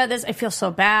speaking about this, I feel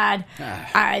so bad.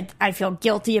 I feel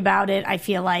guilty about it. I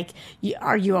feel like,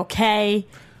 are you okay?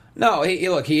 No,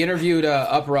 he interviewed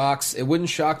Up Rocks. It wouldn't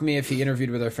shock me if he interviewed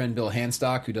with our friend Bill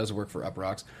Hanstock, who does work for Up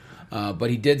Rocks. But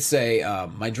he did say,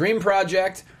 my dream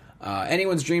project,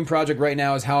 anyone's dream project right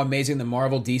now is how amazing the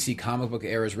Marvel DC comic book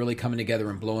era is really coming together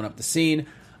and blowing up the scene.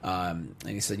 And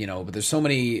he said, but there's so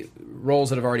many roles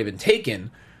that have already been taken.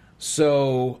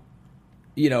 So,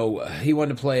 he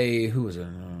wanted to play, who was it?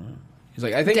 He's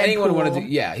like, I think anyone would want to do,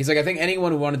 he's like, I think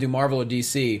anyone would want to do Marvel or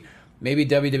DC. Maybe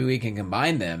WWE can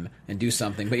combine them and do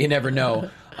something, but you never know.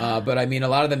 But I mean, a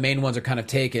lot of the main ones are kind of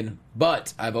taken,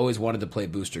 but I've always wanted to play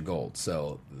Booster Gold,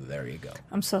 so there you go.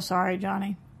 I'm so sorry,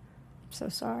 Johnny. I'm so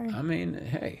sorry. I mean,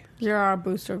 hey. You're our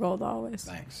Booster Gold always.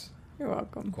 Thanks. You're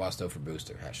welcome. Quasto for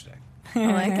Booster, hashtag.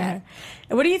 I like that.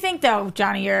 What do you think, though,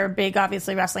 Johnny? You're a big,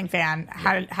 obviously, wrestling fan.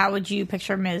 How would you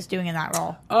picture Miz doing in that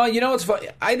role? It's funny.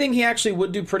 I think he actually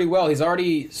would do pretty well. He's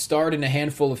already starred in a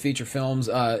handful of feature films.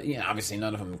 Obviously,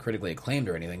 none of them critically acclaimed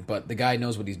or anything, but the guy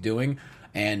knows what he's doing.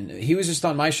 And he was just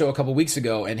on my show a couple weeks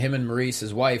ago, and him and Maurice,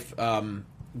 his wife,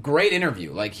 great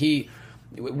interview. Like,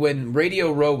 when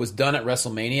Radio Row was done at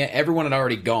WrestleMania, everyone had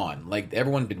already gone. Like,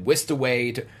 everyone had been whisked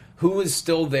away to... Who was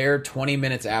still there 20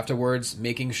 minutes afterwards,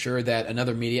 making sure that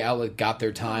another media outlet got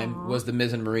their time, was the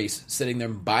Miz and Maurice, sitting there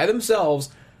by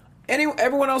themselves.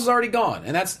 Everyone else is already gone.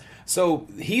 And so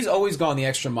he's always gone the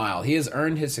extra mile. He has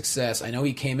earned his success. I know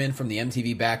he came in from the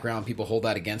MTV background. People hold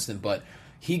that against him. But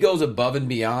he goes above and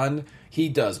beyond. He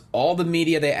does all the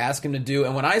media they ask him to do.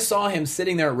 And when I saw him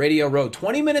sitting there at Radio Row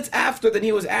 20 minutes after that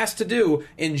he was asked to do,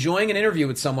 enjoying an interview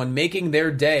with someone, making their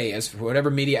day as for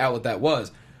whatever media outlet that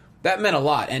was, that meant a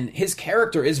lot. And his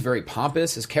character is very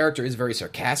pompous. His character is very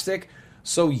sarcastic.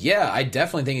 So, yeah, I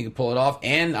definitely think he could pull it off.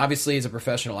 And, obviously, he's a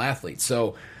professional athlete.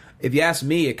 So, if you ask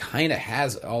me, it kind of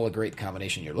has all a great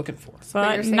combination you're looking for.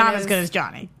 But not as good as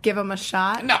Johnny. Give him a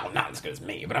shot. No, not as good as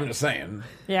me, but I'm just saying.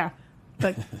 Yeah.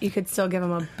 But you could still give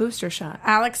him a booster shot.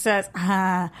 Alex says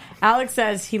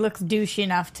he looks douchey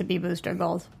enough to be Booster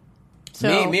Gold.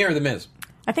 So, Me or The Miz?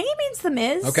 I think he means The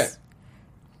Miz. Okay.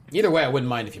 Either way, I wouldn't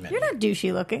mind if you meant You're not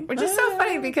douchey looking. Which is so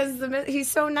funny because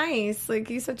he's so nice. Like,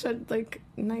 he's such a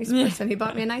nice person. He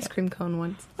bought me an ice cream cone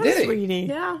once. Did he? Sweetie.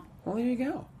 Yeah. Well, there you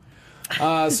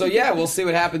go. So, yeah, we'll see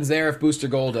what happens there if Booster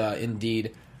Gold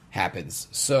indeed happens.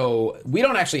 So, we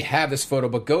don't actually have this photo,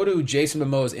 but go to Jason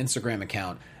Momoa's Instagram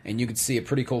account, and you can see a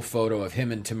pretty cool photo of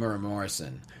him and Tamura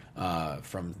Morrison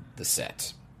from the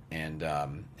set. And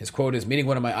his quote is, "Meeting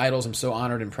one of my idols, I'm so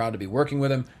honored and proud to be working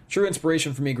with him. True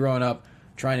inspiration for me growing up.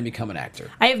 trying to become an actor.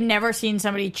 I have never seen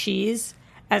somebody cheese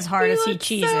as hard as he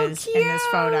cheeses in this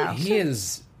photo. He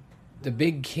is the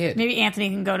big kid. Maybe Anthony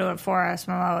can go to it for us,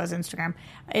 Momoa's Instagram.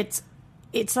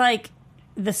 It's like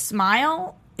the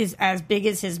smile is as big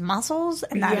as his muscles,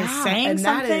 and that is saying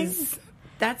something.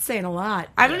 That's saying a lot.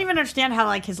 I don't even understand how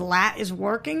like his lat is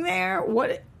working there.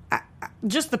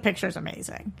 Just the picture's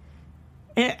amazing.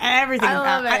 Everything I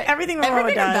love it. Everything Momoa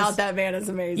Everything does about that man is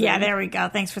amazing. Yeah, there we go.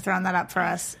 Thanks for throwing that up for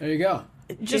us. There you go.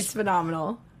 Just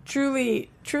phenomenal. Truly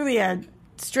a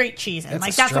straight cheesing. That's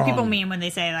That's what strong. people mean when they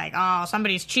say like, oh,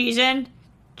 somebody's cheesing.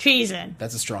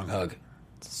 That's a strong hug.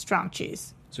 Strong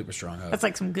cheese. Super strong hug. That's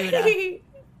like some Gouda.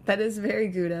 That is very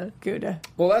Gouda.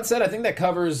 Well, that said, I think that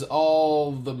covers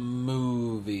all the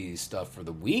movie stuff for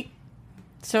the week.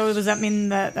 So does that mean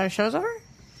that our show's over?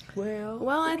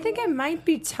 Well, I think it might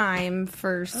be time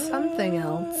for something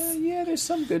else. Yeah, there's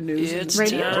some good news. It's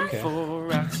Radio time Okay. for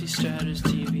Roxy Strata's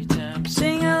TV time.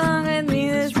 Sing along with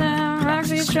me this time.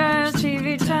 Roxy Strata's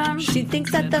TV time. She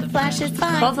thinks that the Flash is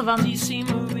fine. Both of them. DC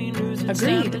movie news. It's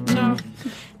Agreed. time to talk.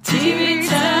 TV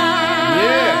time.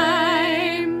 Yeah.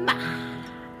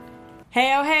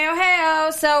 Heyo, heyo,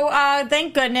 heyo. So,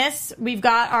 thank goodness we've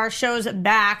got our shows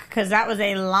back because that was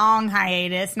a long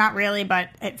hiatus. Not really, but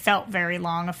it felt very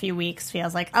long. A few weeks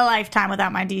feels like a lifetime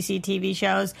without my DC TV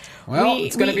shows. Well,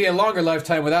 it's going to be a longer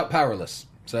lifetime without Powerless.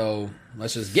 So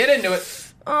let's just get into it.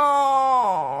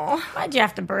 Oh, Why'd you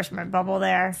have to burst my bubble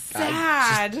there?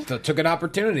 sad. Took an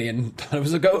opportunity and thought it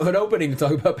was a good opening to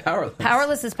talk about Powerless.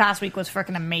 Powerless this past week was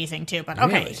freaking amazing too. But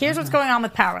okay, Really? here's what's going on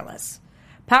with Powerless.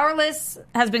 Powerless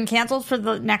has been canceled for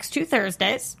the next 2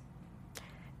 Thursdays.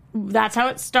 That's how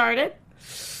it started.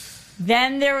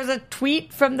 Then there was a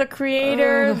tweet from the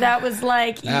creator that was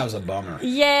like, That was a bummer.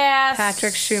 yeah,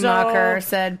 Patrick Schumacher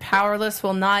said Powerless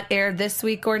will not air this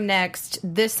week or next.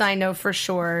 This I know for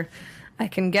sure. I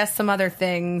can guess some other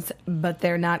things, but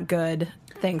they're not good.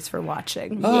 Thanks for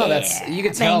watching. Oh, Yeah, that's you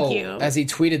could thank tell you. as he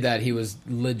tweeted that he was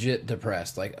legit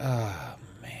depressed. Like,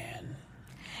 man.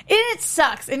 It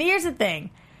sucks. And here's the thing.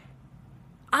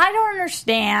 I don't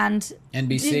understand.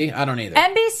 NBC? I don't either.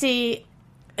 NBC,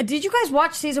 did you guys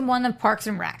watch season 1 of Parks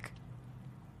and Rec?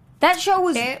 That show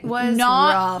was, It was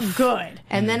not rough. good.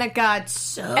 And then it got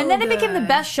so And then it became the good.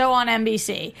 best show on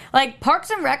NBC. Like Parks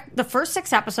and Rec, the first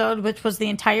 6 episodes, which was the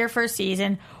entire first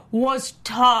season, was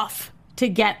tough to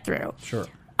get through. Sure.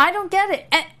 I don't get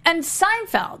it. And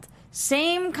Seinfeld,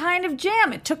 same kind of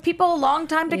jam. It took people a long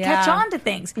time to catch Yeah. on to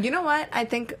things. You know what? I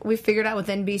think we figured out with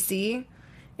NBC.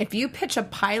 If you pitch a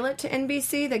pilot to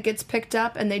NBC that gets picked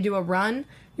up and they do a run,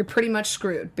 you're pretty much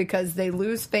screwed because they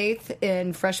lose faith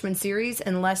in freshman series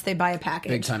unless they buy a package.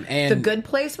 Big time. And The Good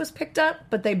Place was picked up,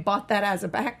 but they bought that as a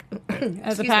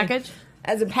As a package?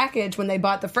 As a package when they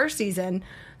bought the first season.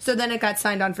 So then it got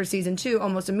signed on for season 2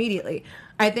 almost immediately.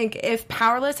 I think if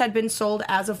Powerless had been sold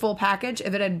as a full package,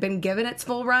 if it had been given its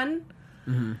full run,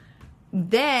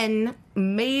 then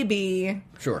maybe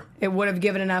Sure. it would have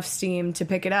given enough steam to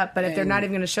pick it up. But if they're not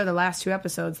even going to show the last 2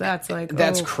 episodes, that's like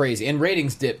That's oh. crazy. And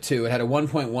ratings dipped too. It had a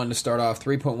 1.1 to start off,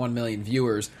 3.1 million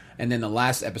viewers, and then the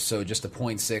last episode just a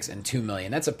 0.6 and 2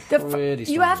 million. That's a pretty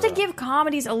strong You have to drop. give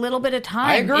comedies a little bit of time.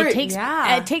 I agree. It takes,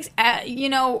 Yeah.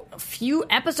 a few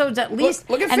episodes at least.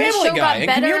 look at and this Family show Guy got and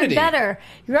better Community. and better.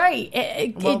 Right.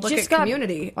 It Well, look just at got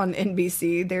Community on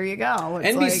NBC. There you go.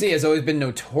 It's NBC like, has always been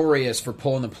notorious for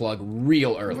pulling the plug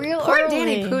real early. real poor early.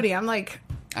 Danny Pudi. I'm like,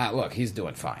 Look, he's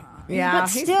doing fine. yeah, But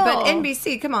still. but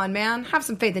NBC, come on, man, have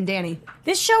some faith in Danny.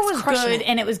 This show was crushing good, it.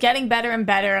 and it was getting better and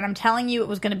better, and I'm telling you, it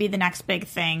was going to be the next big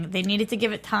thing. They needed to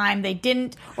give it time. They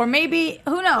didn't. Or maybe,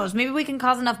 who knows, maybe we can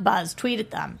cause enough buzz. Tweet at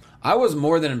them. I was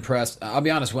more than impressed. I'll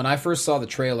be honest, when I first saw the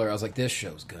trailer, I was like, this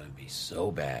show's going to be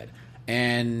so bad.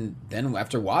 And then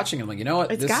after watching it, I'm like, you know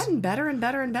what? It's gotten better and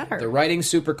better and better. The writing's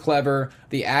super clever.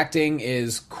 The acting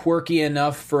is quirky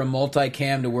enough for a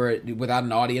multicam to where it, without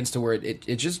an audience, to where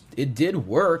it did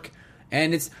work.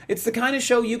 And it's the kind of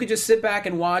show you could just sit back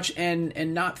and watch and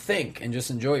not think and just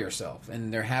enjoy yourself.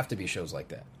 And there have to be shows like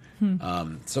that.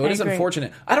 So it is agree.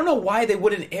 unfortunate. I don't know why they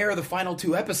wouldn't air the final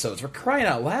 2 episodes. We're crying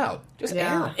out loud. Just air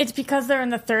 'em. It's because they're in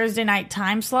the Thursday night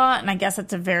time slot, and I guess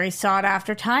it's a very sought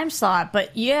after time slot.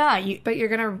 But yeah, But you're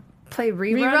gonna play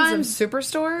reruns of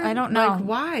Superstore? I don't know. Like,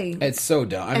 why? It's so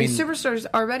dumb. I and mean, Superstore's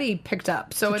already picked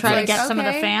up, so it's try like, to get some of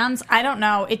the okay. fans. I don't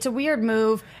know. It's a weird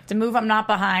move. It's a move I'm not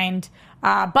behind.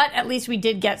 But at least we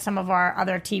did get some of our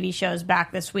other TV shows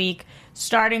back this week.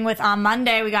 Starting with on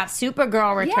Monday, we got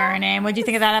Supergirl returning. What do you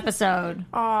think of that episode?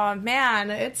 Oh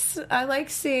man, I like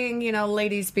seeing,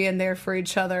 ladies being there for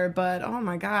each other, but oh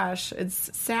my gosh,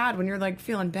 it's sad when you're like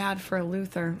feeling bad for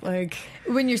Luther. Like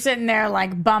when you're sitting there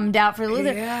like bummed out for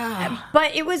Luther. Yeah.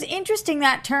 But it was interesting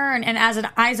that turn, and as an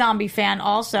iZombie fan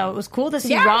also, it was cool to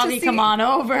see Ravi come on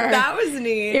over. That was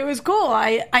neat. It was cool.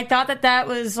 I thought that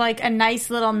was like a nice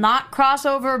little not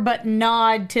crossover but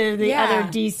nod to the other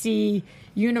DC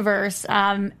universe.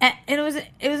 And it was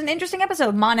an interesting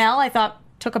episode. Mon-El, I thought,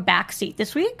 took a back seat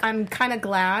this week. I'm kind of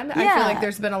glad. I feel like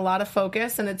there's been a lot of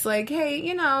focus, and it's like,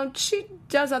 hey, she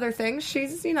does other things.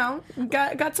 She's,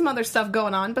 got some other stuff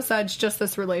going on besides just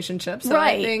this relationship. So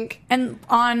right. I think... And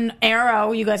on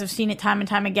Arrow, you guys have seen it time and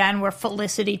time again, where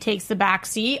Felicity takes the back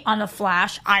seat. On The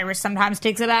Flash, Iris sometimes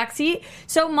takes the back seat.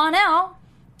 So Mon-El,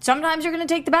 sometimes you're going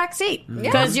to take the back seat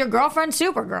because your girlfriend's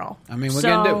Supergirl. I mean, what are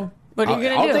you going to do? What are you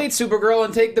going to do? I'll date Supergirl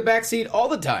and take the back seat all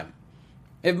the time.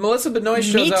 If Melissa Benoist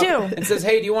shows up and says,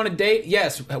 hey, do you want to date?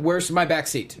 Yes. Where's my back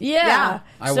seat? Yeah.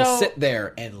 I will sit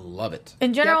there and love it.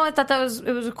 In general, I thought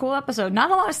it was a cool episode.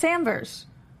 Not a lot of Samvers.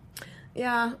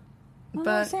 Yeah. Not a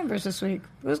lot of Samvers this week.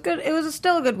 It was good. It was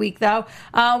still a good week, though.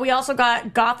 We also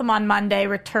got Gotham on Monday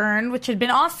returned, which had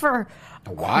been off for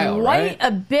a while, quite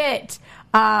a bit.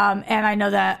 And I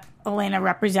know that Elena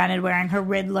represented wearing her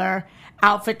Riddler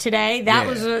outfit today. That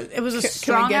was a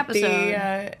strong can we get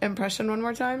episode. The impression one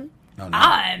more time? Oh, no.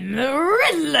 I'm the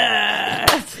Riddler.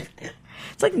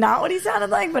 It's like not what he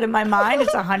sounded like, but in my mind,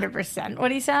 it's 100%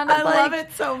 what he sounded like. I love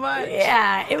it so much.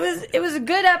 Yeah, it was a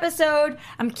good episode.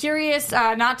 I'm curious,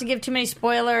 not to give too many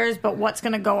spoilers, but what's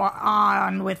going to go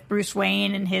on with Bruce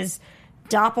Wayne and his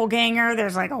doppelganger.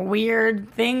 There's like a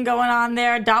weird thing going on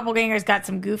there. Doppelganger's got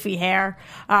some goofy hair.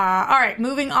 All right,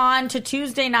 moving on to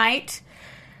Tuesday night.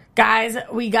 Guys,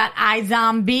 we got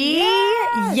iZombie.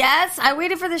 Yes, I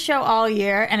waited for the show all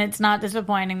year, and it's not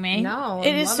disappointing me. No,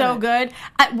 it is so good.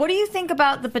 What do you think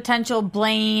about the potential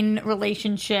Blaine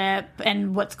relationship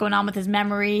and what's going on with his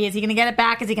memory? Is he going to get it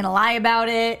back? Is he going to lie about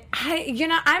it?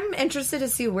 I'm interested to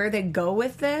see where they go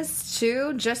with this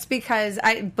too. Just because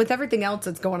with everything else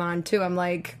that's going on too, I'm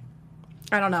like,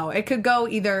 I don't know. It could go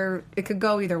either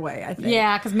way. I think.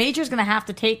 Yeah, because Major's going to have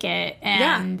to take it,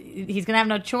 and he's going to have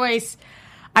no choice.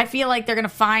 I feel like they're going to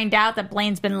find out that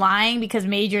Blaine's been lying because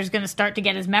Major's going to start to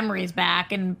get his memories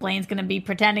back, and Blaine's going to be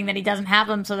pretending that he doesn't have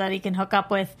them so that he can hook up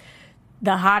with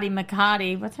the Hottie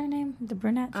McHottie. What's her name? The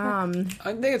brunette chick?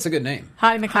 I think it's a good name.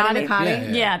 Hottie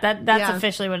McHottie. Yeah, that's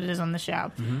officially what it is on the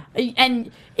show. Mm-hmm.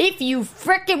 And if you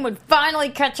frickin' would finally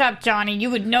catch up, Johnny, you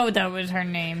would know that was her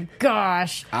name.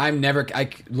 Gosh. I'll never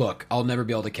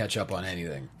be able to catch up on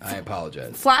anything. I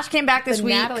apologize. Flash came back this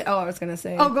week. Natalie. Oh, I was going to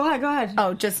say. Oh, go ahead.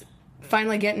 Oh, just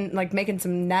finally making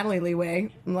some Natalie leeway.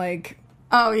 I'm like,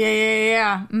 oh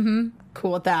yeah. Mm-hmm.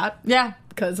 Cool with that. Yeah,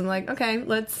 because I'm like, okay,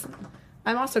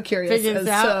 I'm also curious as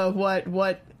to what.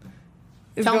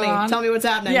 Tell me what's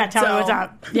happening. Yeah, tell me what's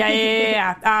up.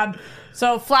 Yeah.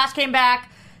 So Flash came back.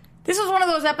 This was one of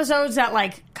those episodes that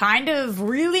kind of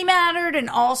really mattered and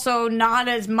also not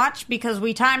as much because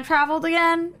we time traveled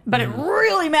again, but it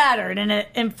really mattered and it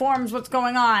informs what's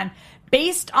going on.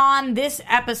 Based on this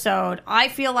episode, I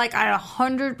feel like I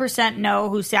 100% know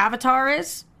who Savitar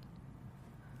is.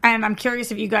 And I'm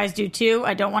curious if you guys do too.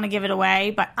 I don't want to give it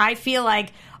away, but I feel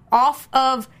like off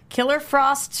of Killer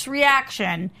Frost's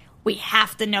reaction, we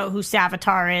have to know who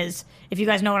Savitar is. If you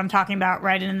guys know what I'm talking about,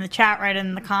 write it in the chat, write it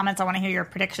in the comments. I want to hear your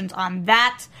predictions on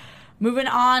that. Moving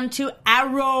on to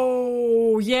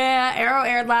Arrow. Yeah, Arrow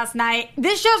aired last night.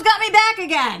 This show's got me back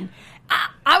again.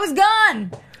 I was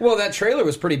gone. Well, that trailer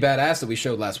was pretty badass that we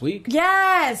showed last week.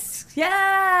 Yes.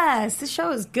 This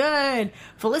show is good.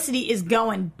 Felicity is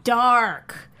going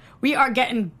dark. We are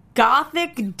getting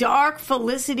gothic, dark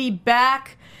Felicity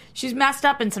back. She's messed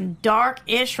up in some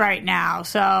dark-ish right now,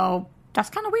 so that's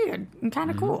kind of weird and kind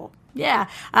of cool. Yeah.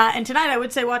 And tonight I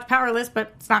would say watch Powerless,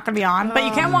 but it's not going to be on. But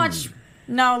you can watch...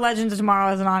 No, Legends of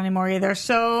Tomorrow isn't on anymore either,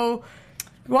 so...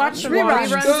 Watch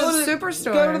reruns of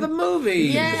Superstore. Go to the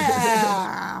movies.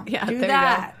 Yeah. Yeah, do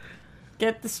that.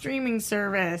 Get the streaming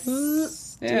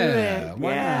service. Yeah. Do it.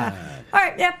 Why not? All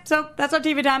right, yeah, so that's our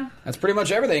TV time. That's pretty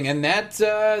much everything, and that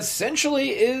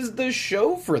essentially is the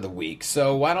show for the week.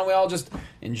 So why don't we all just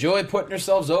enjoy putting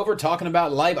ourselves over, talking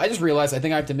about life. I just realized I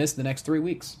think I have to miss the next 3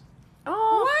 weeks.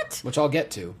 Oh, what? Which I'll get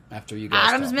to after you guys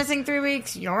Adam's talk. missing 3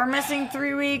 weeks. You're missing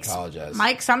 3 weeks. Apologize.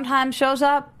 Mike sometimes shows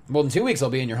up. Well, in 2 weeks I'll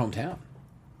be in your hometown.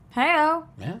 Hey-o.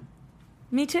 Yeah.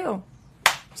 Me too.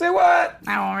 Say what?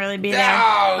 I won't really be there.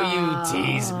 Oh, you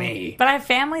tease me. But I have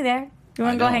family there. You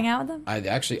want to go hang out with them?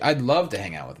 I'd love to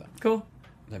hang out with them. Cool.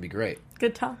 That'd be great.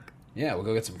 Good talk. Yeah, we'll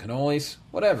go get some cannolis.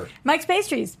 Whatever. Mike's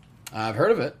Pastries. I've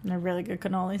heard of it. They're really good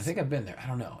cannolis. I think I've been there. I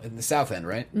don't know. In the South End,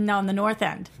 right? No, in the North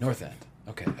End. North End.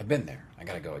 Okay, I've been there. I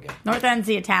gotta go again. North End's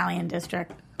the Italian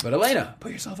district. But Elena,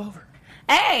 put yourself over.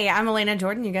 Hey, I'm Elena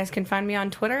Jordan. You guys can find me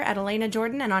on Twitter at Elena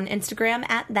Jordan and on Instagram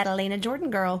at That Elena Jordan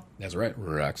Girl. That's right.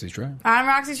 Roxy Strayer. I'm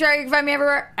Roxy Strayer. You can find me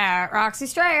everywhere at Roxy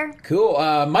Strayer. Cool.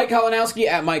 Mike Kalinowski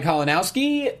at Mike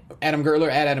Kalinowski. Adam Gertler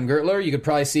at Adam Gertler. You could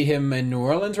probably see him in New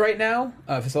Orleans right now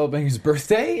for celebrating his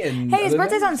birthday. And Hey, his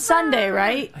birthday's on Sunday,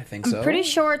 right? I think so. I'm pretty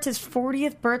sure it's his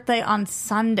 40th birthday on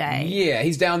Sunday. Yeah,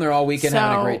 he's down there all weekend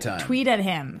having a great time. Tweet at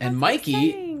him. And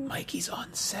Mikey's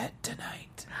on set tonight.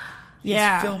 He's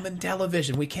filming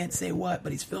television. We can't say what,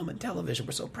 but he's filming television.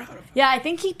 We're so proud of him. Yeah, I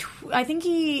think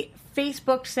he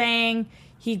Facebooked saying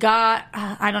he got.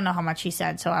 I don't know how much he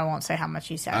said, so I won't say how much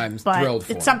he said. I'm thrilled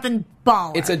for him. It's something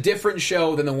baller. It's a different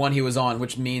show than the one he was on,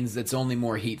 which means it's only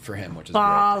more heat for him, which is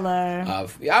baller.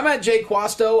 Great. I'm at Jay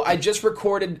Quasto. I just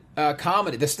recorded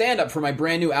comedy, the stand-up for my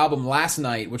brand new album last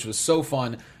night, which was so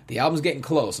fun. The album's getting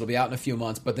close. It'll be out in a few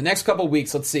months. But the next couple of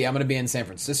weeks, let's see. I'm going to be in San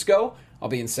Francisco. I'll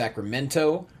be in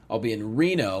Sacramento. I'll be in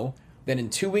Reno. Then in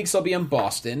 2 weeks, I'll be in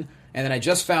Boston. And then I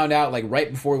just found out, like right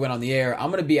before we went on the air,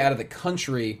 I'm going to be out of the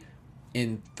country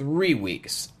in 3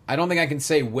 weeks. I don't think I can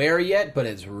say where yet, but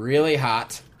it's really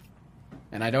hot.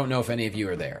 And I don't know if any of you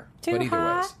are there. But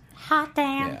either ways. Hot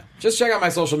damn. Yeah. Just check out my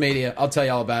social media. I'll tell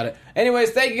you all about it.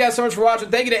 Anyways, thank you guys so much for watching.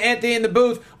 Thank you to Anthony in the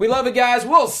booth. We love you guys.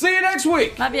 We'll see you next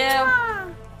week. Love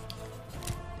you.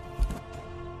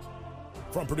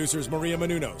 From producers Maria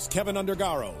Menounos, Kevin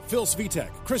Undergaro, Phil Svitek,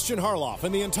 Christian Harloff,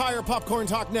 and the entire Popcorn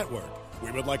Talk Network,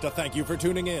 we would like to thank you for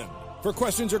tuning in. For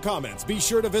questions or comments, be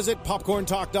sure to visit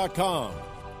popcorntalk.com.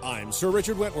 I'm Sir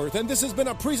Richard Wentworth, and this has been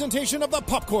a presentation of the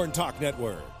Popcorn Talk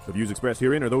Network. The views expressed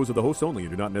herein are those of the hosts only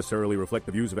and do not necessarily reflect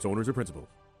the views of its owners or principals.